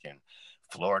Cali, fucking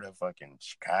Florida, fucking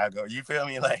Chicago. You feel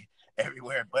me? Like,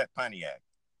 everywhere but Pontiac.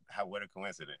 What a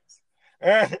coincidence.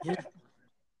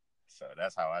 So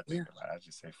that's how I think about it. I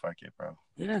just say, fuck it, bro.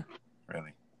 Yeah.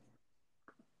 Really.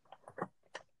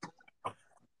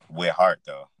 With heart,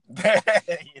 though.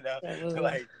 You know?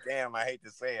 Like, damn, I hate to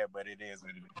say it, but it is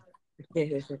what it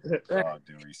is. With all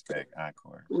due respect,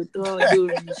 Encore. With all due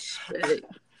respect.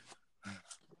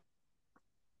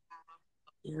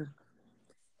 Yeah.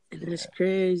 And it's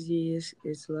crazy.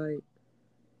 It's like.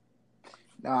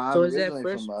 No, I'm so is that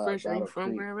fresh? Are you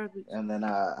from Grand Rapids? And then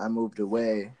I moved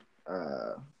away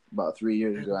about 3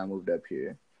 years ago. I moved up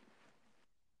here.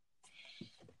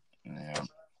 Yeah.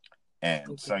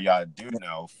 And so y'all do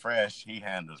know, Fresh, he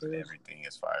handles everything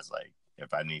as far as like,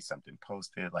 if I need something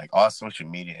posted, like all social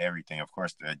media, everything, of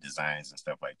course, the designs and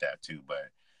stuff like that too. But,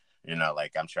 you know,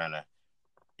 like I'm trying to,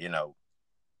 you know,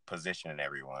 position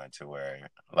everyone to where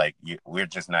like we're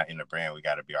just not in the brand. We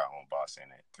got to be our own boss in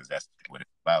it, because that's what it's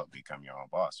about, become your own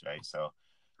boss, right? So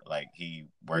like he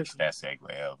works that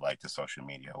segue of like the social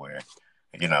media where,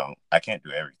 you know, I can't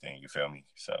do everything, you feel me?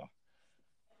 So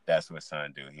that's what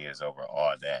Son do. He is over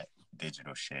all that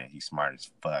digital shit. He's smart as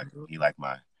fuck. He like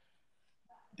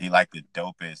the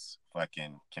dopest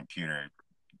fucking computer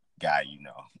guy, you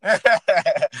know.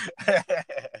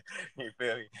 You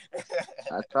feel me?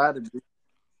 I try to be.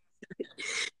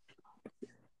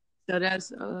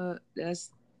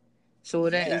 So will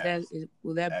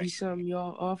that be something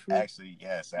y'all offer? Actually,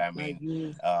 yes. I mean,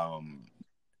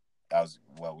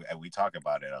 we talk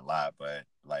about it a lot, but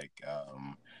like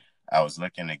I was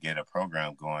looking to get a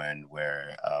program going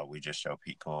where we just show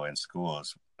people in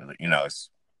schools, you know, it's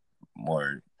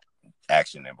more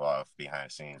action involved behind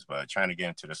the scenes, but trying to get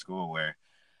into the school where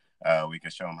we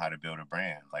could show them how to build a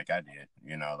brand like I did,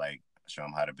 you know, like show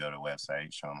them how to build a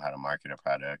website, show them how to market a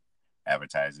product,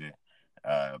 advertise it,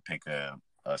 pick a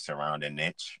surrounding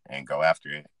niche and go after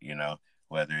it, you know,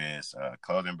 whether it's a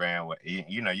clothing brand,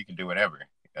 you know, you can do whatever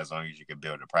as long as you can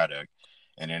build a product.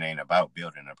 And it ain't about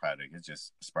building a product. It's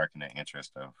just sparking the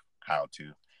interest of how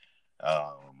to.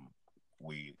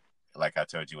 We, like I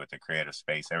told you, with the creative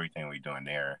space, everything we're doing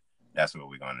there, that's what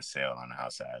we're going to sell on the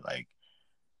outside. Like,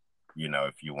 you know,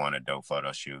 if you want a dope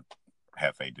photo shoot,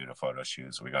 Hefe do the photo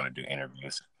shoots. We're going to do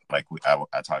interviews. Like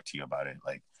I talked to you about it.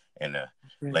 Like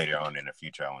later on in the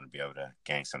future, I want to be able to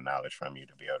gain some knowledge from you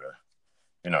to be able to,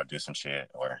 you know, do some shit,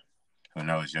 or who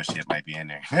knows, your shit might be in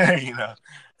there, you know.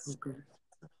 Okay.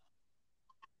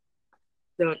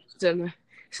 So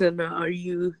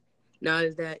now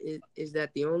is that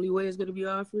the only way it's gonna be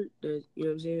offered? You know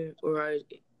what I'm saying? Or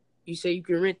you say you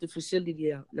can rent the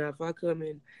facility out. Now, if I come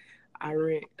in, I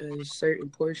rent a certain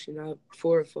portion out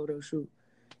for a photo shoot.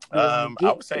 I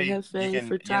would say you can,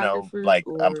 you know, like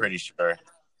I'm pretty sure.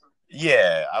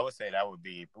 Yeah, I would say that would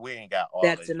be. We ain't got all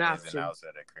the ins and outs of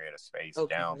the creative space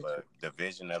down, but the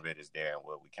vision of it is there and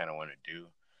what we kind of want to do.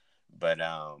 But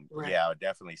yeah, I would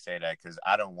definitely say that, because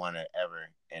I don't want to ever,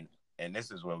 and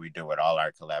this is what we do with all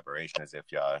our collaborations.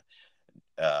 If y'all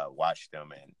watch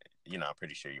them, and you know, I'm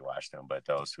pretty sure you watch them, but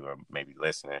those who are maybe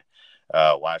listening,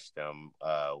 watch them.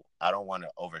 I don't want to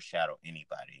overshadow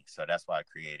anybody, so that's why I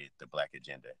created the Black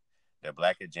Agenda. The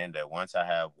Black Agenda, once I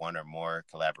have one or more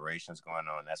collaborations going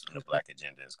on, that's when the Black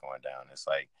Agenda is going down. It's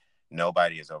like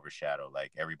nobody is overshadowed.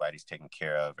 Like everybody's taken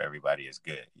care of. Everybody is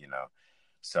good, you know?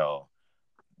 So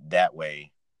that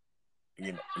way,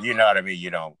 you know what I mean?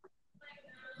 You don't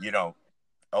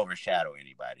overshadow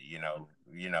anybody, you know,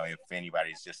 if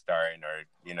anybody's just starting, or,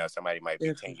 you know, somebody might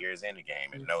be 10 years in the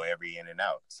game and know every in and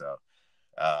out. So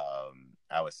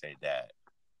I would say that,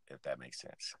 if that makes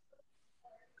sense.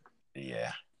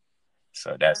 Yeah.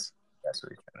 So that's what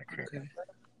we're trying to create. Okay.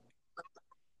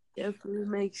 Definitely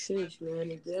makes sense,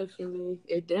 man.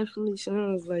 It definitely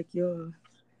sounds like y'all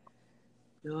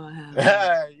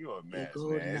have you a mess,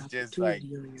 man. It's just like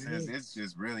it's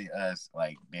just really us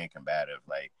like being combative.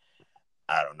 Like,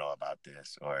 I don't know about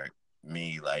this, or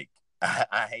me like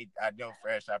I know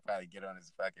Fresh. I probably get on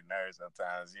his fucking nerves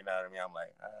sometimes. You know what I mean? I'm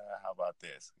like, how about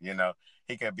this? You know,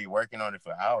 he could be working on it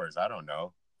for hours. I don't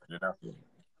know. You know,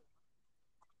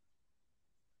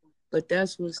 But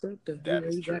that's what's up, though. that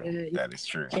is You true. gotta have, That is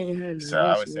true. can't have So no I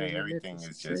rush would say around nothing everything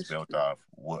is just built successful. off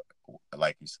what,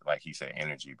 like he said,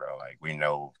 energy, bro. Like we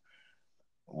know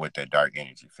what the dark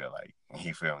energy feel like.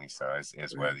 You feel me? So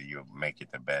it's whether you make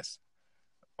it the best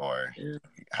or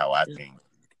how I think.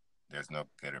 There's no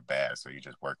good or bad, so you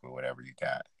just work with whatever you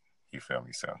got. You feel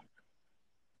me? So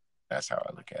that's how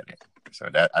I look at it. So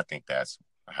that I think that's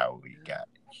how we got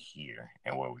here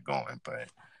and where we're going. But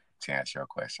to answer your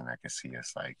question, I can see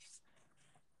us like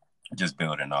just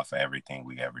building off of everything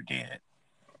we ever did.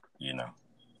 You know?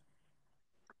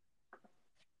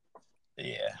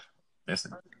 Yeah. That's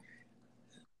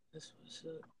what's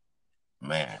up.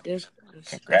 Man.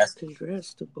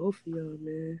 Congrats to both of y'all,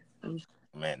 man.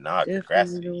 Man,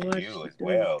 congrats to you as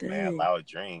well, man. Loud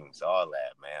dreams, all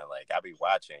that, man. Like I be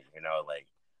watching, you know, like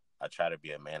I try to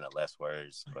be a man of less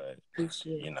words, but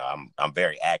you know, I'm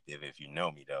very active if you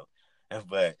know me though.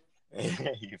 But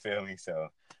you feel me? So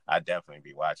I definitely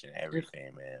be watching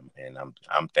everything, man. And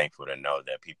I'm thankful to know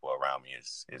that people around me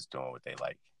is doing what they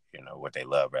like, you know, what they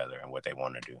love rather and what they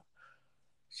want to do.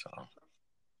 So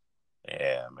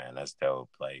yeah, man, that's dope.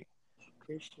 Like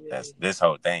this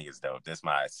whole thing is dope. This is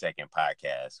my second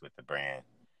podcast with the brand.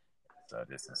 So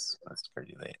that's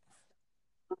pretty lit.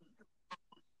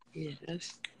 Yeah,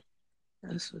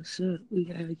 that's what's up. We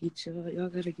gotta get y'all. Y'all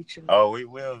gotta get y'all. Oh, we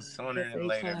will sooner than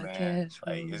later, man.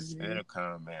 Like it'll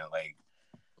come, man.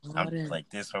 Like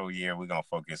this whole year, we're gonna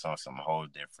focus on some whole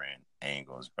different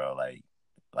angles, bro.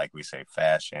 Like we say,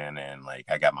 fashion and like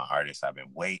I got my artist I've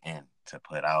been waiting to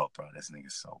put out, bro. This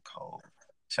nigga's so cold.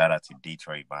 Shout out to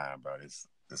Detroit Vine, bro. This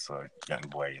little young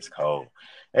boy is cold.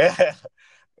 It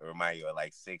remind you of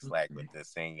like Six Lack with the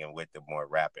singing, with the more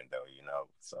rapping though, you know.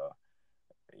 So,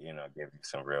 you know, give you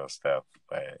some real stuff.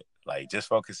 But like just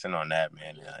focusing on that,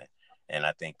 man. And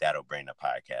I think that'll bring the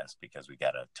podcast because we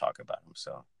gotta talk about them.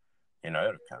 So, you know,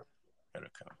 it'll come. It'll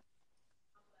come.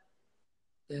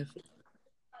 Definitely.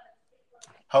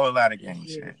 Whole lot of gang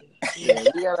shit. Yeah,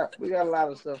 we got a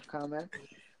lot of stuff coming.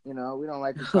 You know, we don't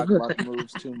like to talk about the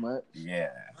moves too much.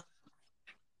 Yeah.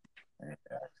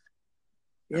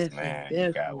 Yes, man,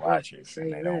 you got watchers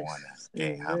and they don't want to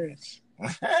pay homage.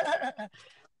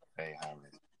 Pay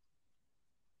homage.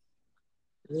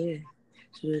 Yeah.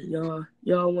 So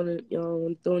y'all wanna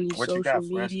throw any social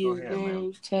media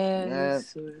names,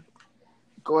 tags?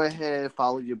 Go ahead,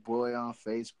 follow your boy on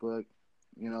Facebook.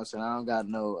 You know what I'm saying? I don't got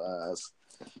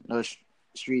no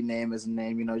street name as a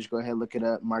name. You know, just go ahead, look it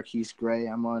up. Marquise Gray,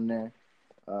 I'm on there.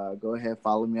 Go ahead,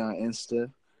 follow me on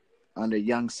Insta under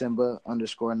Young Simba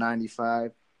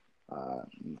 _95.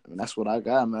 That's what I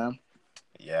got, man.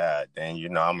 Yeah, then you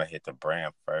know I'm gonna hit the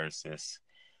brand first. It's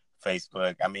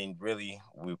Facebook. I mean, really,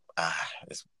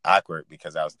 it's awkward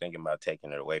because I was thinking about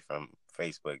taking it away from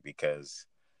Facebook because,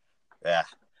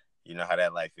 you know how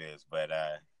that life is. But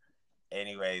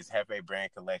anyways, Hefe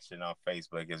Brand Collection on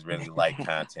Facebook is really light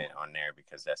content on there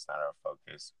because that's not our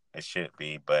focus. It should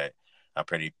be, but I'm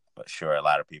pretty sure a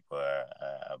lot of people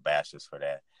are bashes for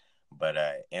that. But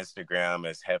Instagram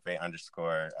is Hefe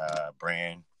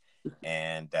 _brand.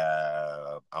 And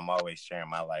I'm always sharing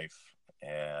my life,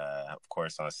 of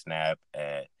course, on Snap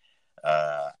at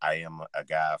I am a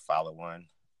guy, follow one.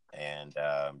 And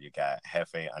you got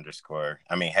Hefe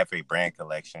Brand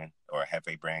Collection or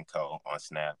Hefe Brand Co. on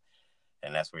Snap.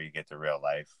 And that's where you get the real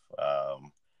life.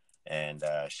 And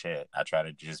shit, I try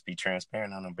to just be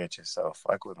transparent on them bitches. So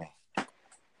fuck with me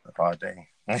all day.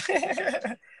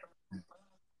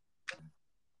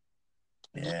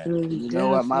 Yeah. You know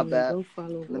what? My bad.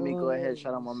 Let me go ahead and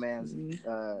shout out my man's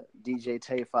DJ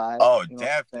Tay 5. Oh, you know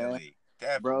definitely.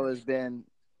 Bro has been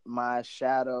my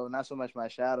shadow, not so much my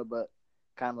shadow, but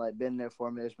kind of like been there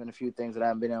for me. There's been a few things that I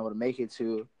haven't been able to make it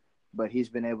to, but he's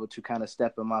been able to kind of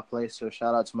step in my place. So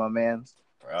shout out to my man's.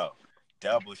 Bro,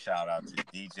 double shout out to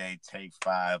DJ Take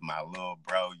 5, my little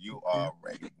bro. You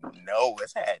already know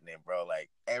what's happening, bro. Like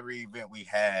every event we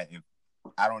had,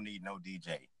 I don't need no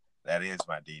DJ. That is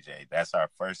my DJ. That's our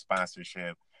first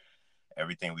sponsorship.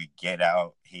 Everything we get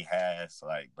out, he has.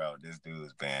 Like, bro, this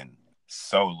dude's been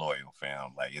so loyal,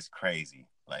 fam. Like, it's crazy.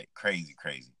 Like, crazy.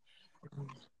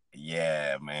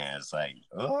 Yeah, man. It's like,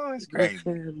 oh, it's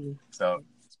crazy. So,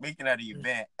 speaking of the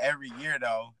event, every year,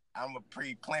 though, I'm a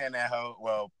pre-plan that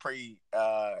whole,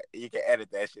 you can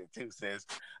edit that shit too, sis.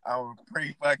 I'm a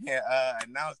pre-fucking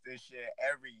announce this shit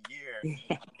every year.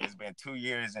 It's been 2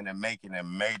 years and making a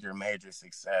major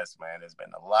success, man. There's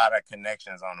been a lot of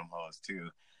connections on them hoes too.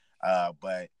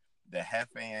 But the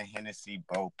Hefe and Hennessy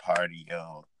boat party,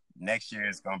 yo. Next year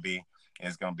it's gonna be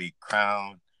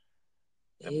Crown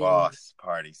the Boss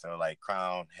party. So like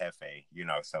Crown Hefe,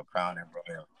 so Crown and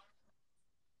Royal.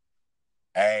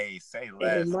 Hey, say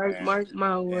less, man. Mark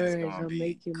my words. It's gonna I'm be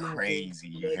making crazy.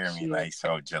 You hear me? year. Like,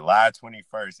 so July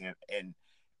 21st, and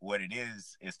what it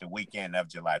is the weekend of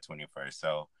July 21st.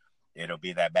 So it'll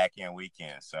be that back end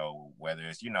weekend. So whether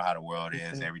it's how the world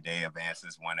is, every day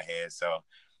advances one ahead. So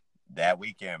that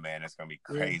weekend, man, it's gonna be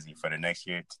crazy. For the next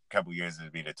year, couple years,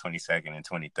 it'll be the 22nd and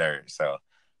 23rd. So,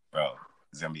 bro,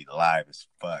 it's gonna be live as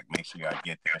fuck. Make sure y'all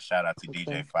get there. Shout out to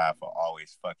DJ Five for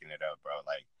always fucking it up, bro.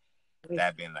 Like,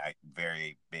 that been like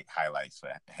very big highlights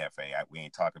for Hefe. We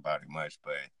ain't talk about it much,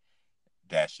 but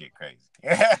that shit crazy.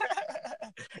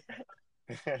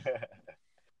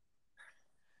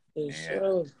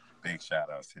 Sure. Big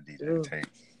shout outs to DJ Tate.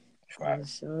 Shout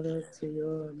out to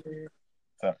y'all, man.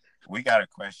 So we got a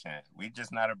question. We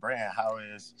just not a brand. How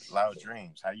is Loud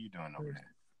Dreams? How you doing over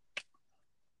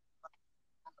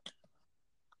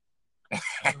there?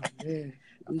 Oh man,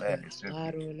 we got a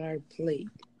lot on our plate.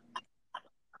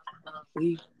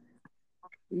 We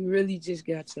really just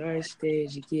got to our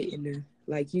stage of getting the,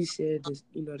 like you said, just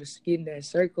getting that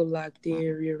circle locked in,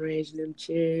 rearranging them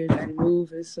chairs,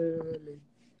 removing some,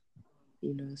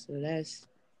 and so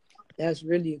that's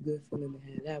really a good feeling to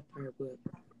have that part. But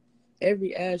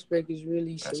every aspect is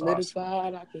really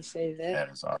solidified. Awesome. I can say that. That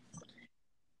is awesome.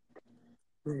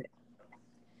 But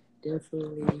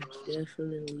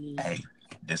definitely. Hey,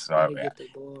 this is already.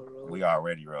 We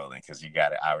already rolling because you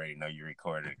got it. I already know you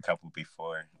recorded a couple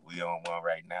before. We on one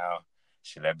right now.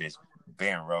 Shit, that bitch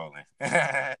been rolling.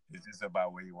 It's just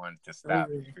about where you wanted to stop.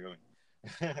 Oh, yeah. You feel me?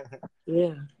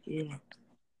 Yeah.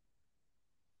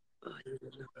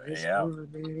 It's fun,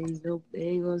 man. They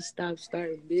ain't gonna stop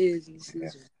starting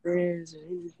businesses or friends or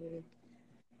anything.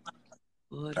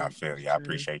 I feel you. I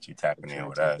appreciate you tapping in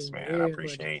with us, man. I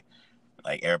appreciate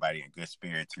like everybody in good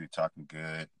spirit too, talking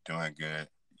good, doing good,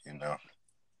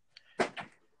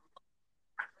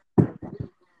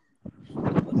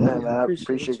 Yeah, man, I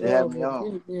appreciate you having me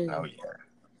on. Oh yeah.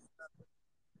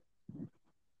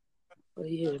 Oh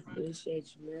yeah,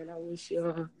 appreciate you, man. I wish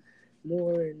y'all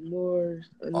more and more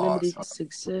unlimited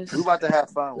success. We about to have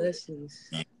fun. Blessings.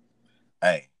 Yeah.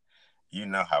 Hey, you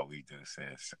know how we do,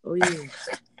 sis. Oh yeah.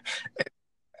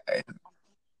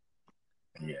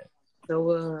 Yeah.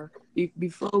 So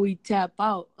before we tap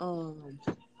out,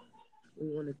 we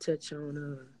want to touch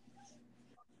on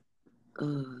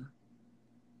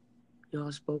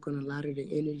y'all spoke on a lot of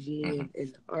the energy and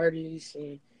the artists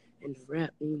and the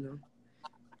rap,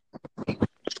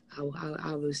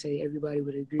 I would say everybody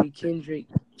would agree Kendrick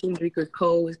or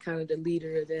Cole is kind of the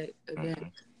leader of that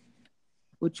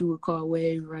what you would call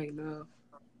wave right now.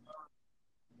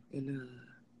 And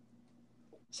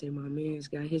say my man's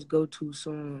got his go-to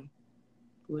song.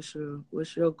 What's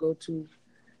your go-to?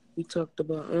 We talked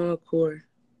about Encore.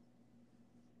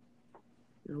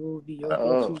 What would be your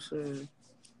go-to song?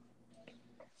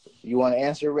 You want to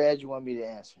answer, Reg? You want me to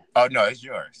answer? Oh no, it's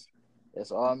yours.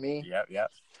 It's all me? Yep.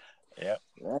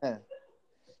 Man.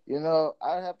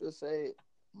 I'd have to say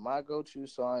my go-to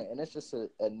song, and it's just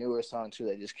a newer song too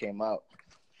that just came out.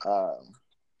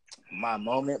 My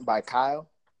Moment by Kyle.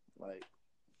 Like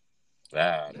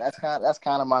that's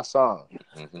kind of my song.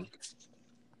 Mm-hmm.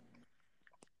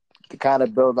 To kind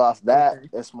of build off that,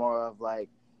 it's more of like,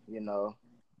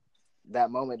 that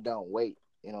moment don't wait.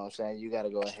 You know what I'm saying? You got to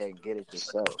go ahead and get it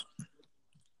yourself.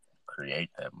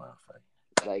 Create that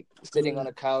motherfucker. Like sitting on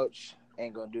a couch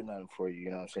ain't gonna do nothing for you.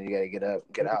 You know what I'm saying? You got to get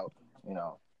up, get out.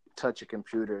 Touch a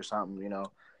computer or something.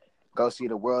 Go see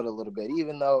the world a little bit.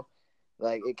 Even though,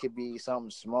 like, it could be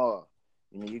something small.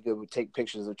 You could take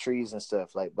pictures of trees and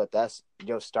stuff. Like, but that's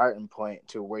your starting point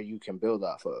to where you can build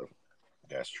off of.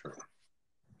 That's true.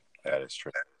 That is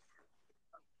true.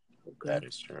 That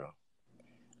is true.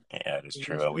 Yeah, that is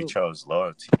true. And we chose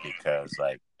loyalty because,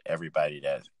 like, everybody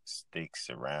that sticks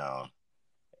around,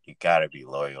 you gotta be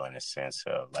loyal in the sense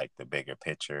of like the bigger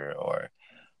picture or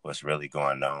what's really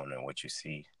going on and what you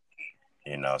see.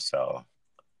 So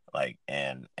like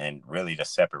and really the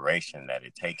separation that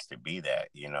it takes to be that.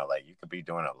 Like you could be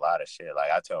doing a lot of shit.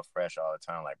 Like I tell Fresh all the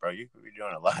time, like, bro, you could be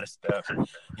doing a lot of stuff.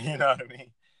 You know what I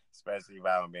mean? Especially if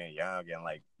I'm being young and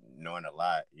like knowing a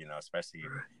lot, especially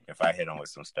if I hit him with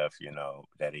some stuff,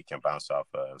 that he can bounce off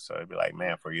of. So it'd be like,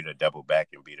 man, for you to double back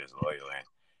and be this loyal, and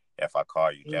if I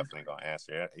call you, definitely gonna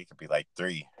answer. It could be like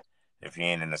 3. If he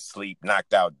ain't in the sleep,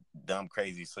 knocked out, dumb,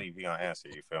 crazy sleep, he gonna answer.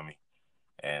 You feel me?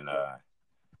 And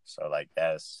so like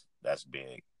that's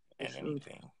big in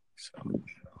anything. So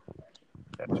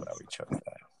that's why we chose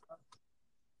that.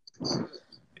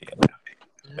 Yeah.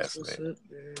 That's That's what's lit. up,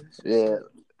 man. Yeah,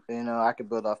 you know, I could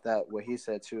build off that what he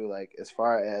said too. Like as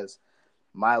far as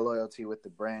my loyalty with the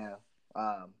brand,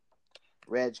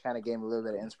 Reg kind of gave me a little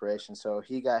bit of inspiration. So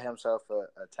he got himself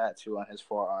a tattoo on his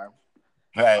forearm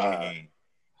Hey,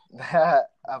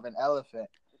 of an elephant.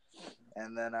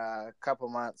 And then a couple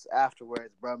months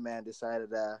afterwards, bro man decided,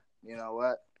 you know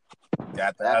what?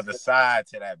 got the That's other side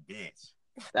to that bitch.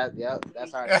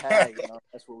 that's our tag. You know,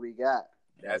 that's what we got.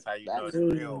 That's how you know That's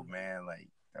it's real, man. Like,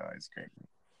 oh, it's crazy.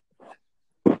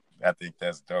 I think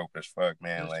that's dope as fuck,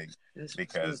 man. Like,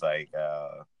 because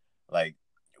like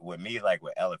with me, like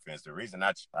with elephants, the reason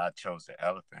I chose the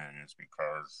elephant is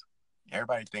because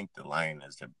everybody think the lion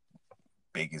is the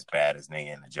biggest, baddest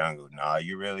nigga in the jungle. Nah,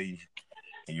 you really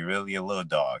a little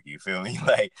dog. You feel me?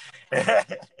 Like,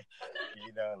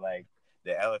 you know, like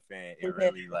the elephant, it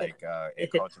really like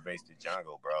it cultivates the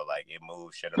jungle, bro. Like it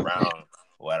moves shit around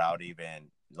without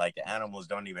even like the animals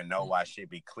don't even know why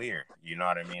shit be clear. You know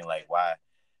what I mean? Like why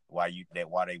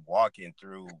they walking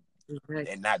through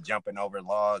and not jumping over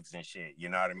logs and shit. You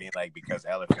know what I mean? Like because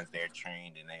elephants they're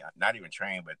trained and they not even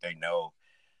trained, but they know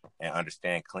and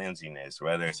understand cleanliness.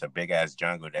 Whether it's a big ass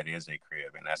jungle that is a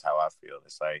crib, and that's how I feel.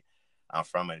 It's like I'm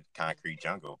from a concrete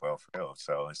jungle, bro, for real.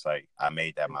 So it's like I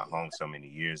made that my home so many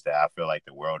years that I feel like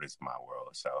the world is my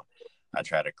world. So I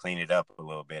try to clean it up a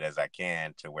little bit as I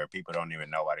can to where people don't even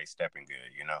know why they stepping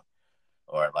good, you know,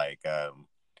 or like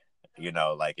you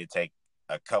know, like it take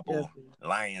a couple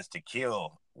lions to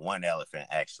kill one elephant.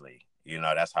 Actually, you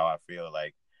know, that's how I feel.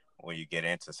 Like when you get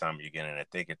into something, you get in the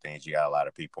thick of things. You got a lot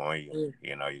of people on you.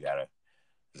 You know, you gotta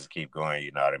just keep going.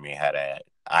 You know what I mean? Have that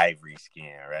ivory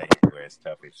skin, right, where it's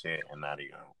tough as shit, and not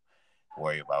even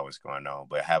worry about what's going on,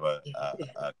 but have a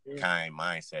kind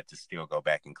mindset to still go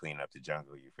back and clean up the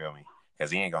jungle. You feel me?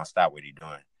 Because he ain't gonna stop what he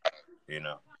doing. You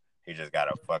know, he just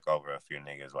gotta fuck over a few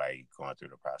niggas while he going through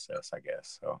the process, I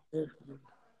guess. So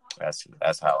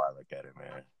that's how I look at it,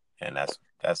 man. And that's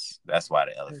why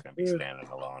the elephant be standing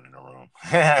alone in the room.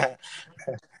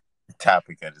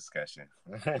 Topic of discussion.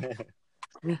 Yeah.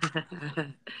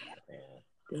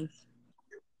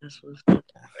 That's what's up.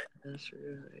 That's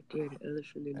real right there. The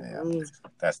elephant in the room.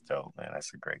 That's dope, man.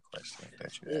 That's a great question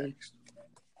that you asked.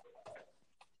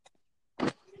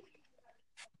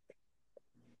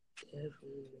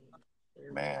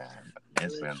 Definitely. Man,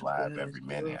 it's been live every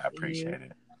minute. I appreciate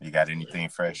it. You got anything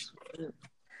fresh?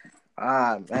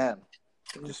 Man,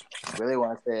 just really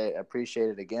want to say appreciate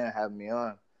it again having me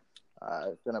on.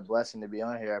 It's been a blessing to be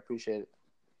on here. I appreciate it.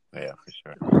 Yeah, for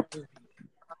sure.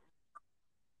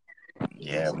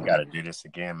 Yeah, we got to do this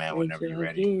again, man. Whenever you're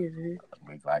ready,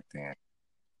 we locked in.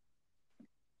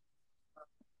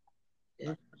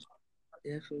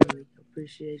 Definitely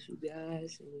appreciate you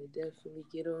guys, and we'll definitely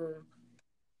get on.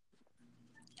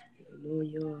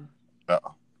 Y'all.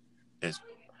 Uh-oh.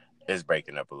 It's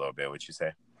breaking up a little bit. What you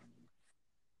say?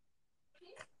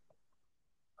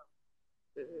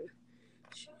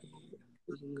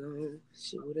 We can go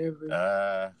see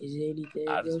whatever. Is there anything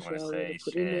I just else want to y'all say want to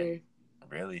put in there?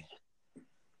 Really?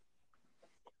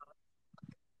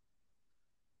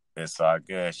 It's all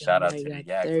good. Shout out to the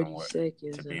Yak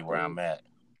to be where I'm at.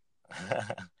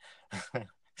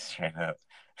 Straight up.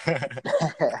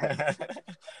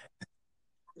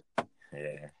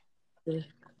 Yeah.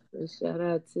 Shout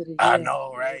out to the Yak. I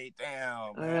know, right?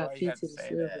 Damn, man. Why you have to say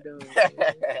that?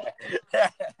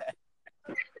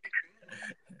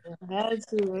 I had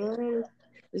to, man.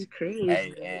 It's crazy.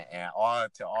 Hey, and all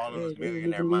those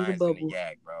millionaire minds in the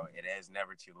Yak, bro. It is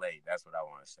never too late. That's what I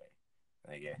want to say.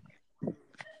 Like, yeah.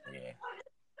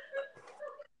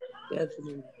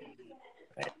 Definitely.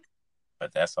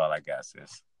 But that's all I got,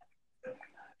 sis.